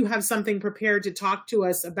think you have something prepared to talk to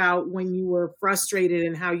us about when you were frustrated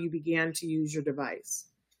and how you began to use your device.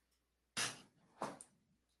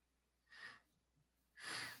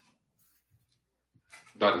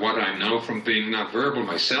 But what I know from being not verbal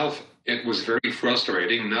myself, it was very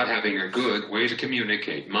frustrating not having a good way to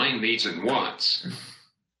communicate my needs and wants.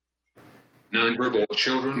 Nonverbal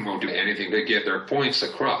children will do anything to get their points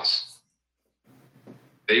across.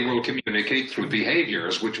 They will communicate through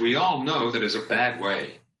behaviors, which we all know that is a bad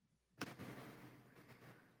way.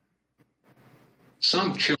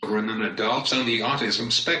 Some children and adults on the autism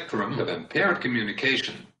spectrum have impaired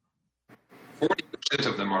communication. 40%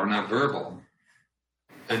 of them are not verbal.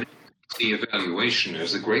 And the evaluation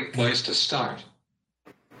is a great place to start.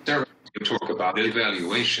 Sarah, you talk about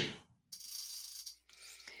evaluation.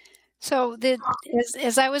 So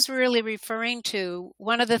as I was really referring to,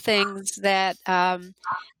 one of the things that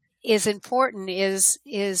is important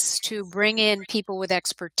is to bring in people with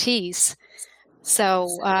expertise. So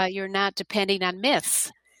you're not depending on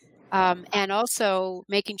myths. And also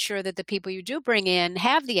making sure that the people you do bring in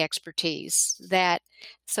have the expertise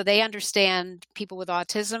so they understand people with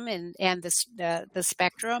autism and the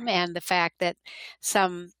spectrum, and the fact that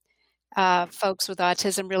some folks with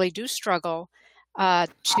autism really do struggle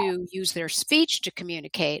to use their speech to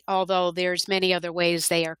communicate, although there's many other ways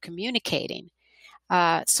they are communicating.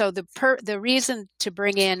 So the reason to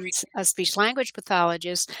bring in a speech language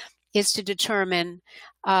pathologist is to determine,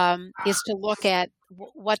 is to look at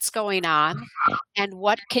what's going on and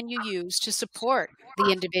what can you use to support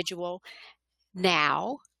the individual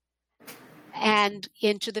now and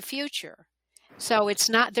into the future. So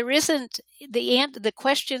the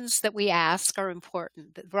questions that we ask are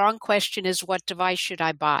important. The wrong question is, what device should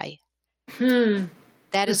I buy?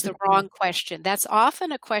 That is the wrong question. That's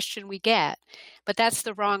often a question we get, but that's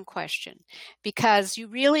the wrong question, because you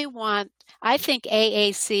really want, I think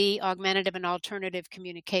AAC, augmentative and alternative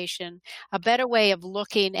communication, a better way of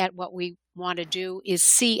looking at what we want to do is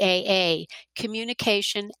CAA,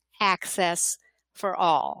 communication access for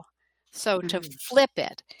all. So to flip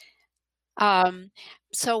it.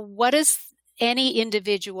 So what is any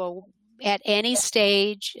individual at any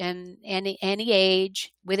stage and any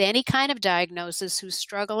age with any kind of diagnosis who's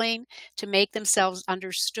struggling to make themselves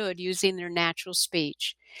understood using their natural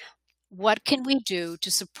speech? what can we do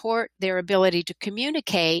to support their ability to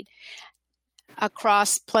communicate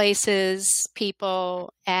across places,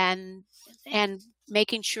 people, and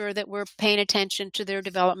making sure that we're paying attention to their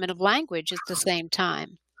development of language at the same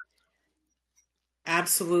time.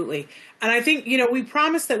 Absolutely. And I think, we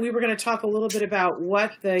promised that we were going to talk a little bit about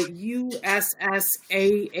what the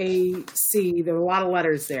USSAAC, there are a lot of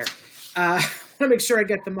letters there. I want to make sure I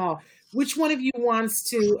get them all. Which one of you wants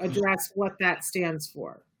to address what that stands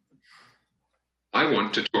for? I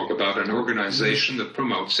want to talk about an organization that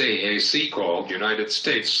promotes AAC called United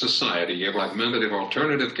States Society of Augmentative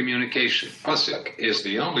Alternative Communication. USAC is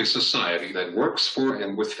the only society that works for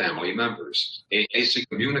and with family members, AAC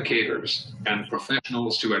communicators, and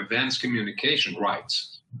professionals to advance communication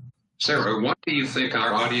rights. Sarah, what do you think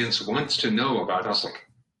our audience wants to know about USAC?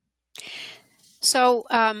 So,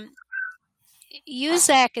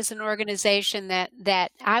 USAC is an organization that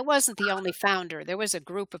I wasn't the only founder. There was a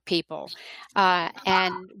group of people,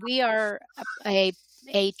 and we are a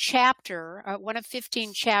chapter, one of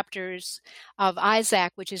 15 chapters of ISAC,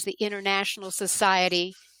 which is the International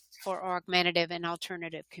Society for Augmentative and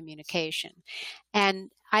Alternative Communication. And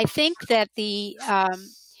I think that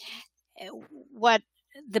what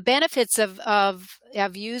the benefits of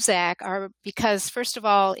USAC are, because first of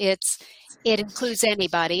all, it includes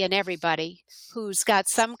anybody and everybody who's got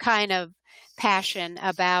some kind of passion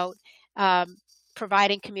about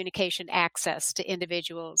providing communication access to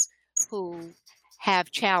individuals who have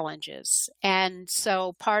challenges. And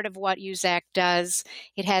so part of what USAC does,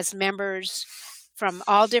 it has members from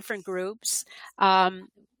all different groups.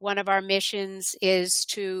 One of our missions is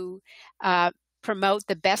to promote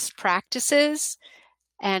the best practices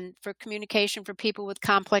and for communication for people with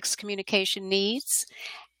complex communication needs.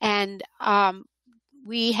 And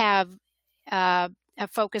we have a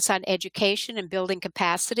focus on education and building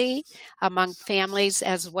capacity among families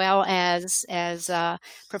as well as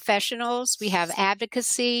professionals. We have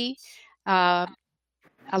advocacy, a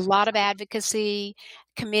lot of advocacy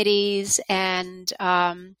committees, and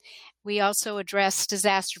we also address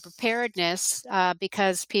disaster preparedness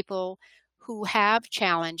because people who have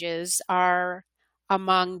challenges are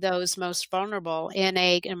among those most vulnerable in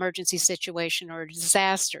an emergency situation or a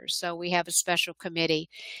disaster. So we have a special committee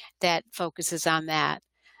that focuses on that.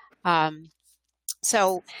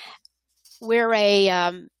 So we're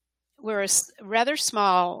a rather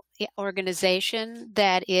small organization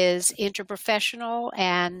that is interprofessional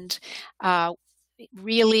and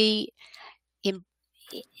really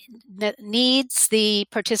needs the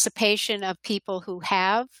participation of people who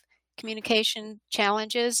have communication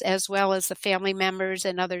challenges, as well as the family members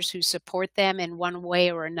and others who support them in one way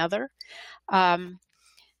or another. So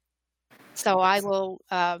I will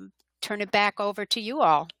turn it back over to you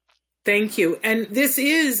all. Thank you. And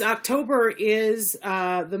October is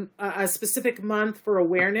a specific month for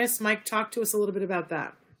awareness. Mike, talk to us a little bit about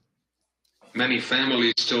that. Many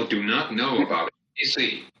families still do not know about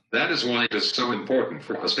AAC. That is why it is so important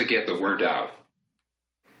for us to get the word out.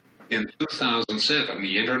 In 2007,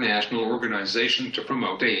 the International Organization to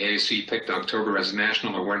Promote AAC picked October as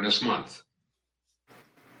National Awareness Month.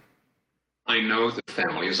 I know that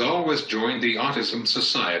families always join the Autism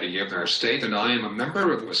Society of their state, and I am a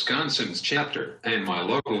member of Wisconsin's chapter and my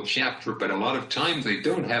local chapter, but a lot of times they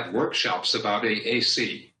don't have workshops about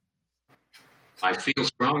AAC. I feel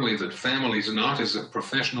strongly that families and autism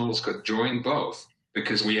professionals could join both,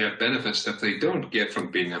 because we have benefits that they don't get from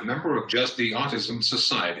being a member of just the Autism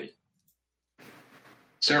Society.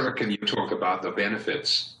 Sarah, can you talk about the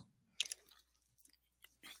benefits?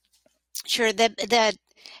 Sure. The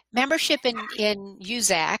membership in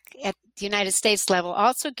USAC at the United States level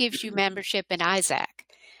also gives you membership in ISAC.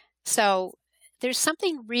 So there's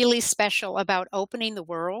something really special about opening the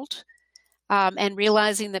world and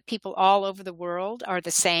realizing that people all over the world are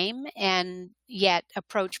the same and yet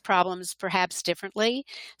approach problems perhaps differently.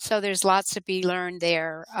 So there's lots to be learned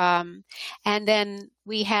there. And then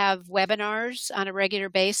we have webinars on a regular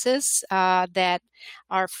basis that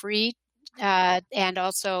are free and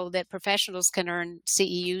also that professionals can earn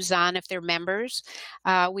CEUs on if they're members.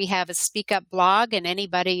 We have a Speak Up blog, and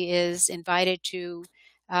anybody is invited to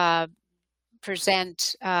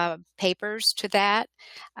present papers to that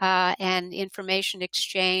and information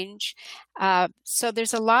exchange. So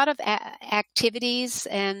there's a lot of activities,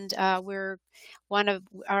 and we're one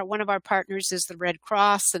of our partners is the Red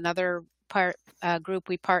Cross. Another group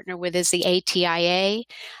we partner with is the ATIA,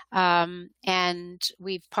 and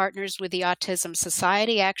we've partners with the Autism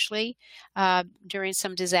Society actually during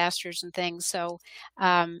some disasters and things. So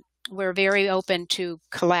we're very open to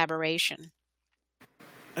collaboration.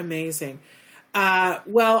 Amazing.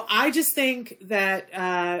 Well, I just think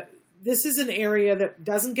that this is an area that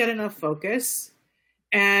doesn't get enough focus.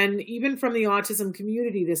 And even from the autism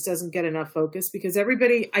community, this doesn't get enough focus because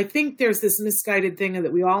everybody, I think there's this misguided thing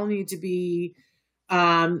that we all need to be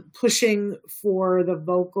pushing for the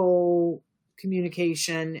vocal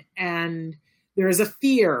communication. And there is a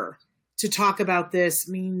fear to talk about this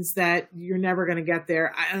means that you're never going to get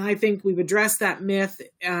there. And I think we've addressed that myth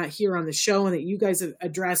here on the show and that you guys have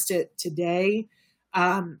addressed it today.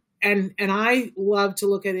 And I love to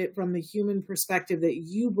look at it from the human perspective that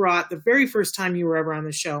you brought the very first time you were ever on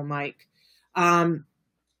the show, Mike. And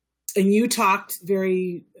you talked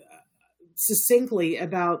very succinctly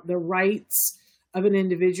about the rights of an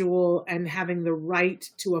individual and having the right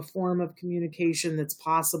to a form of communication that's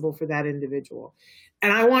possible for that individual.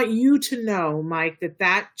 And I want you to know, Mike,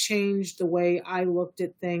 that changed the way I looked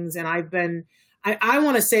at things. And I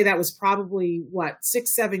want to say that was probably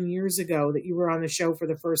 6-7 years ago that you were on the show for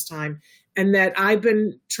the first time, and that I've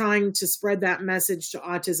been trying to spread that message to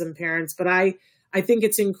autism parents. But I think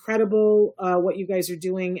it's incredible what you guys are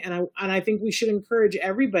doing, and I think we should encourage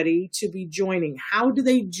everybody to be joining. How do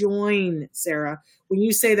they join, Sarah? When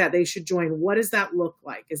you say that they should join, what does that look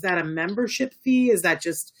like? Is that a membership fee? Is that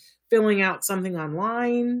just filling out something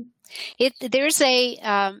online? There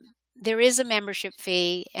is a membership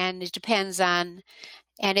fee, and it depends on,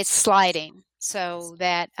 and it's sliding, so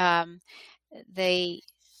that the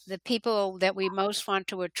people that we most want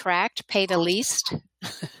to attract pay the least,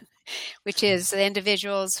 which is the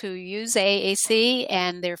individuals who use AAC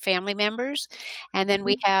and their family members, and then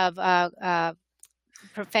we have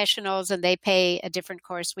professionals, and they pay a different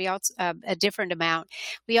course. We also a different amount.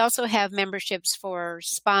 We also have memberships for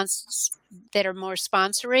sponsors that are more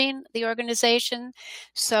sponsoring the organization,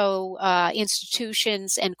 so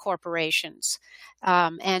institutions and corporations.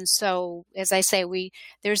 And so, as I say,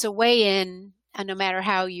 there's a way in, no matter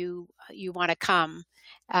how you want to come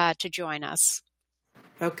to join us.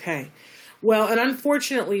 Okay. Well, and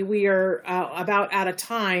unfortunately, we are about out of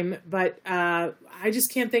time, but I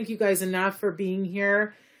just can't thank you guys enough for being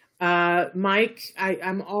here. Mike,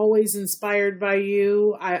 I'm always inspired by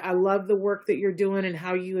you. I love the work that you're doing and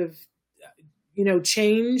how you have,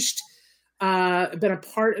 changed, been a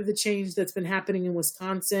part of the change that's been happening in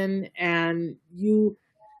Wisconsin. And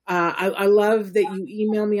I love that you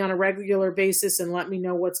email me on a regular basis and let me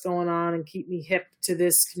know what's going on and keep me hip to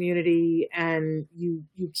this community. And you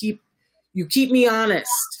keep me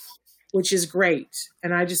honest, which is great.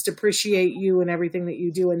 And I just appreciate you and everything that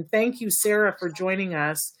you do. And thank you, Sarah, for joining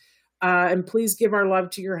us. And please give our love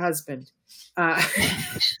to your husband.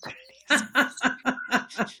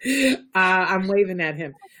 I'm waving at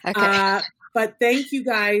him. Okay. But thank you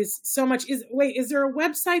guys so much. Is there a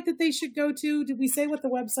website that they should go to? Did we say what the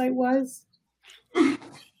website was?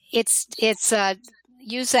 It's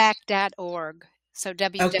usac.org. So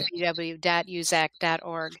www.usac.org.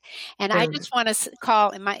 And I just want to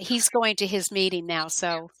call, he's going to his meeting now.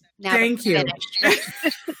 So now thank you.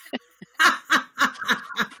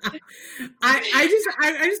 I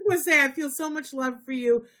just want to say I feel so much love for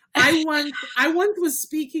you. I once was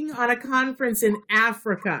speaking on a conference in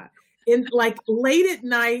Africa in late at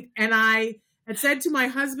night, and I had said to my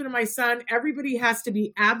husband and my son, everybody has to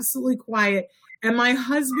be absolutely quiet. And my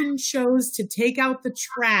husband chose to take out the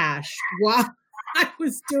trash while I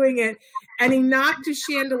was doing it, and he knocked a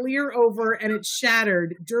chandelier over and it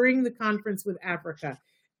shattered during the conference with Africa.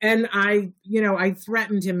 And I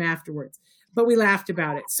threatened him afterwards, but we laughed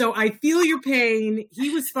about it. So I feel your pain. He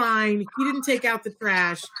was fine. He didn't take out the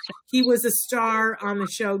trash. He was a star on the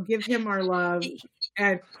show. Give him our love.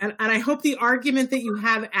 And I hope the argument that you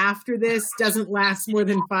have after this doesn't last more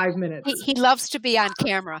than 5 minutes. He loves to be on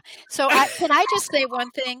camera. So can I just say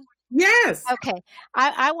one thing? Yes. Okay.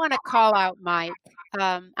 I want to call out Mike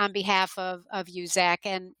on behalf of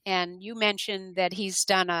USAC, and you mentioned that he's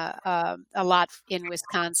done a lot in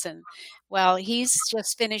Wisconsin. Well, he's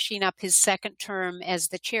just finishing up his second term as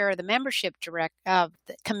the chair of the membership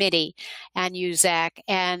committee on USAC,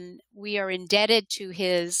 and we are indebted to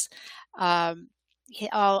his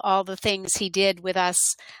all the things he did with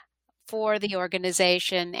us for the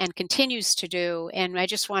organization and continues to do. And I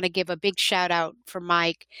just want to give a big shout out for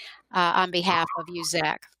Mike on behalf of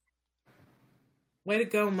USAC. Way to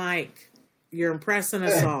go, Mike. You're impressing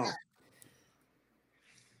us all.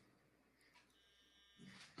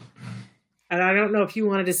 And I don't know if you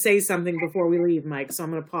wanted to say something before we leave, Mike, so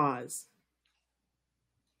I'm going to pause.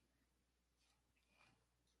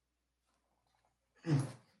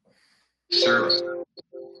 Service.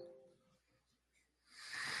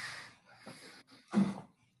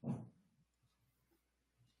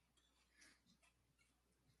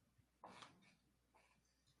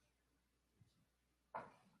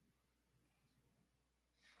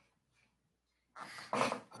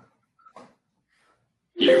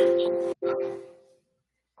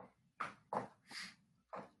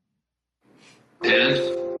 hand.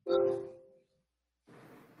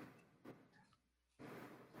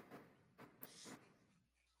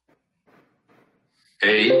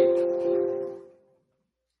 A.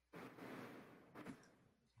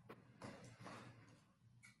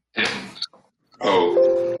 M.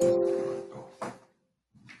 O.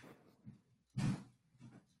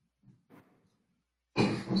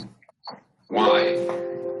 Y.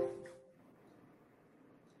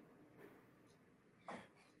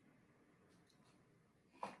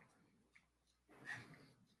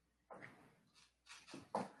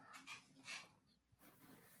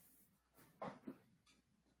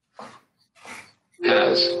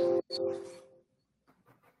 Has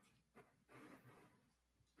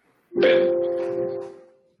been.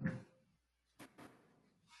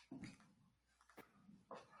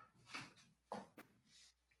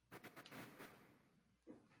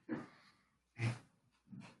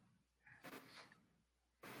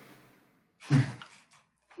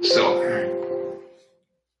 So,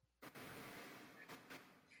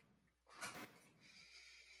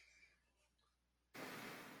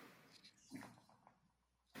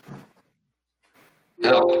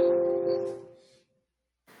 help.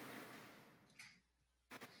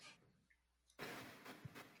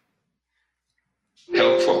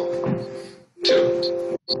 Helpful.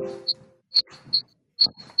 2.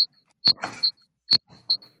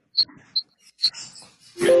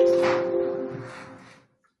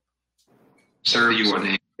 Sir, you and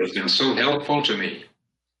Amy have been so helpful to me.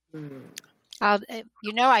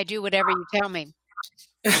 I do whatever you tell me.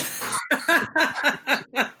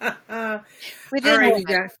 All right, you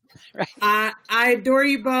guys. Right. I adore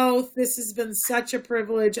you both. This has been such a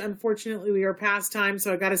privilege. Unfortunately, we are past time,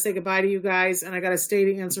 so I got to say goodbye to you guys, and I got to stay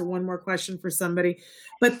to answer one more question for somebody.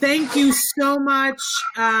 But thank you so much,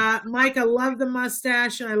 Mike. I love the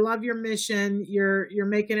mustache, and I love your mission. You're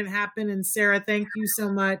making it happen. And Sarah, thank you so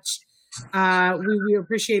much. We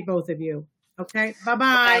appreciate both of you. Okay,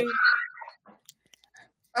 bye-bye.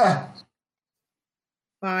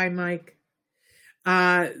 Bye, Mike.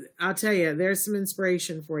 I'll tell you, there's some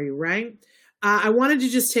inspiration for you, right? I wanted to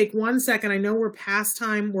just take 1 second. I know we're past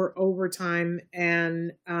time, we're over time,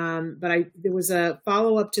 and but there was a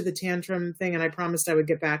follow-up to the tantrum thing, and I promised I would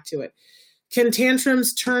get back to it. Can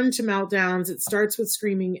tantrums turn to meltdowns? It starts with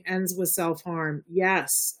screaming, ends with self-harm.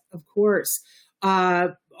 Yes, of course.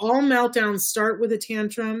 All meltdowns start with a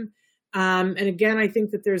tantrum. And again, I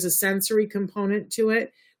think that there's a sensory component to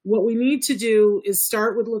it. What we need to do is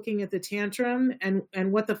start with looking at the tantrum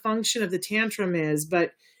and what the function of the tantrum is.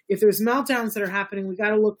 But if there's meltdowns that are happening, we got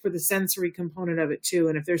to look for the sensory component of it too.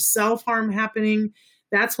 And if there's self-harm happening,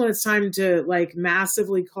 that's when it's time to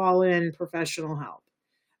massively call in professional help.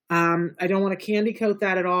 I don't want to candy coat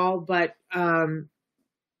that at all, but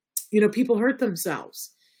people hurt themselves.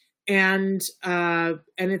 And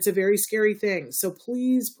it's a very scary thing. So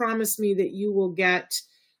please promise me that you will get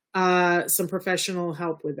some professional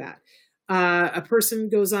help with that. A person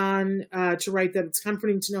goes on to write that it's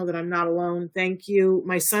comforting to know that I'm not alone. Thank you.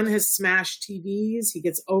 My son has smashed TVs. He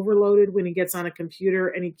gets overloaded when he gets on a computer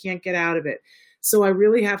and he can't get out of it. So I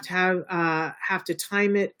really have to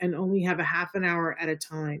time it and only have a half an hour at a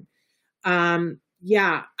time. I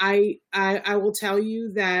will tell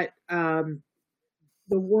you that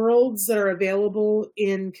the worlds that are available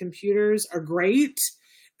in computers are great.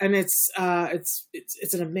 And it's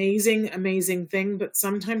an amazing thing, but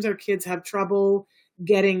sometimes our kids have trouble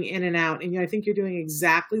getting in and out. And I think you're doing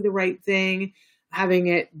exactly the right thing, having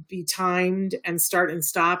it be timed and start and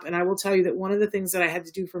stop. And I will tell you that one of the things that I had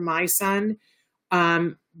to do for my son,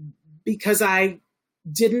 because I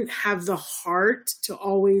didn't have the heart to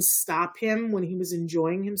always stop him when he was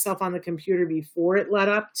enjoying himself on the computer before it led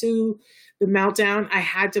up to the meltdown, I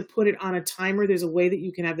had to put it on a timer. There's a way that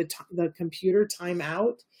you can have the computer time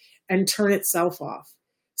out and turn itself off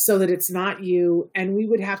so that it's not you. And we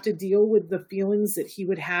would have to deal with the feelings that he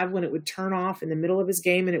would have when it would turn off in the middle of his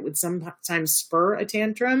game, and it would sometimes spur a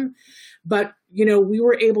tantrum. But, we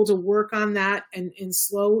were able to work on that and in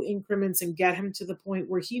slow increments and get him to the point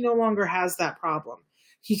where he no longer has that problem.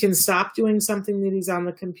 He can stop doing something that he's on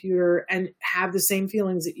the computer and have the same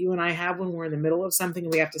feelings that you and I have when we're in the middle of something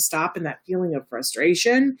and we have to stop, and that feeling of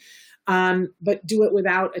frustration, but do it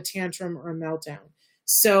without a tantrum or a meltdown.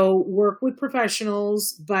 So work with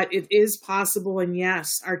professionals, but it is possible. And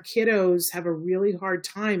yes, our kiddos have a really hard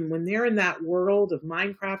time when they're in that world of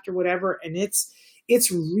Minecraft or whatever, and it's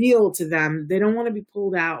real to them. They don't want to be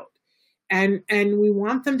pulled out. And we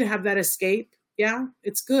want them to have that escape. Yeah,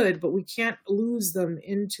 it's good, but we can't lose them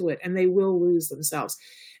into it, and they will lose themselves.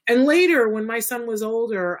 And later, when my son was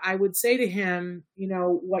older, I would say to him,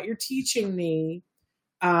 what you're teaching me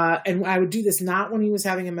and I would do this not when he was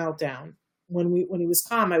having a meltdown. When he was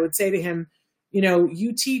calm, I would say to him, you know,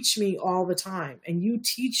 you teach me all the time, and you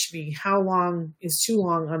teach me how long is too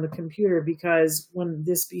long on the computer, because when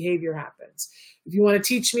this behavior happens, if you want to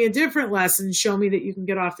teach me a different lesson, show me that you can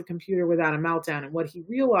get off the computer without a meltdown. And what he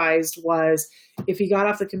realized was, if he got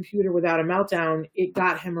off the computer without a meltdown, it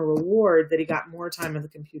got him a reward that he got more time on the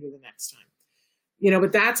computer the next time. You know,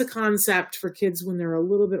 but that's a concept for kids when they're a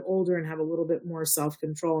little bit older and have a little bit more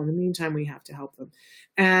self-control. In the meantime, we have to help them.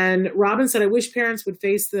 And Robin said, I wish parents would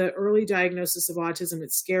face the early diagnosis of autism.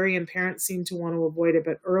 It's scary and parents seem to want to avoid it,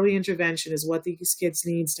 but early intervention is what these kids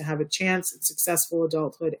need to have a chance at successful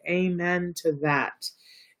adulthood. Amen to that.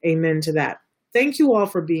 Amen to that. Thank you all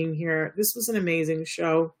for being here. This was an amazing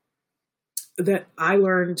show that I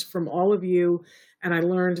learned from all of you. And I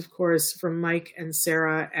learned, of course, from Mike and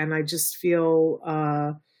Sarah, and I just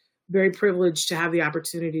feel very privileged to have the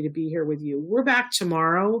opportunity to be here with you. We're back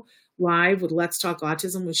tomorrow live with Let's Talk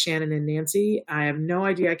Autism with Shannon and Nancy. I have no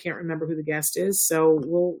idea. I can't remember who the guest is, so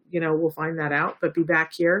we'll find that out, but be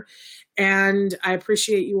back here. And I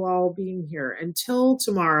appreciate you all being here. Until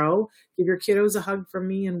tomorrow, give your kiddos a hug from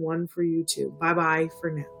me and one for you too. Bye-bye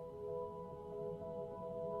for now.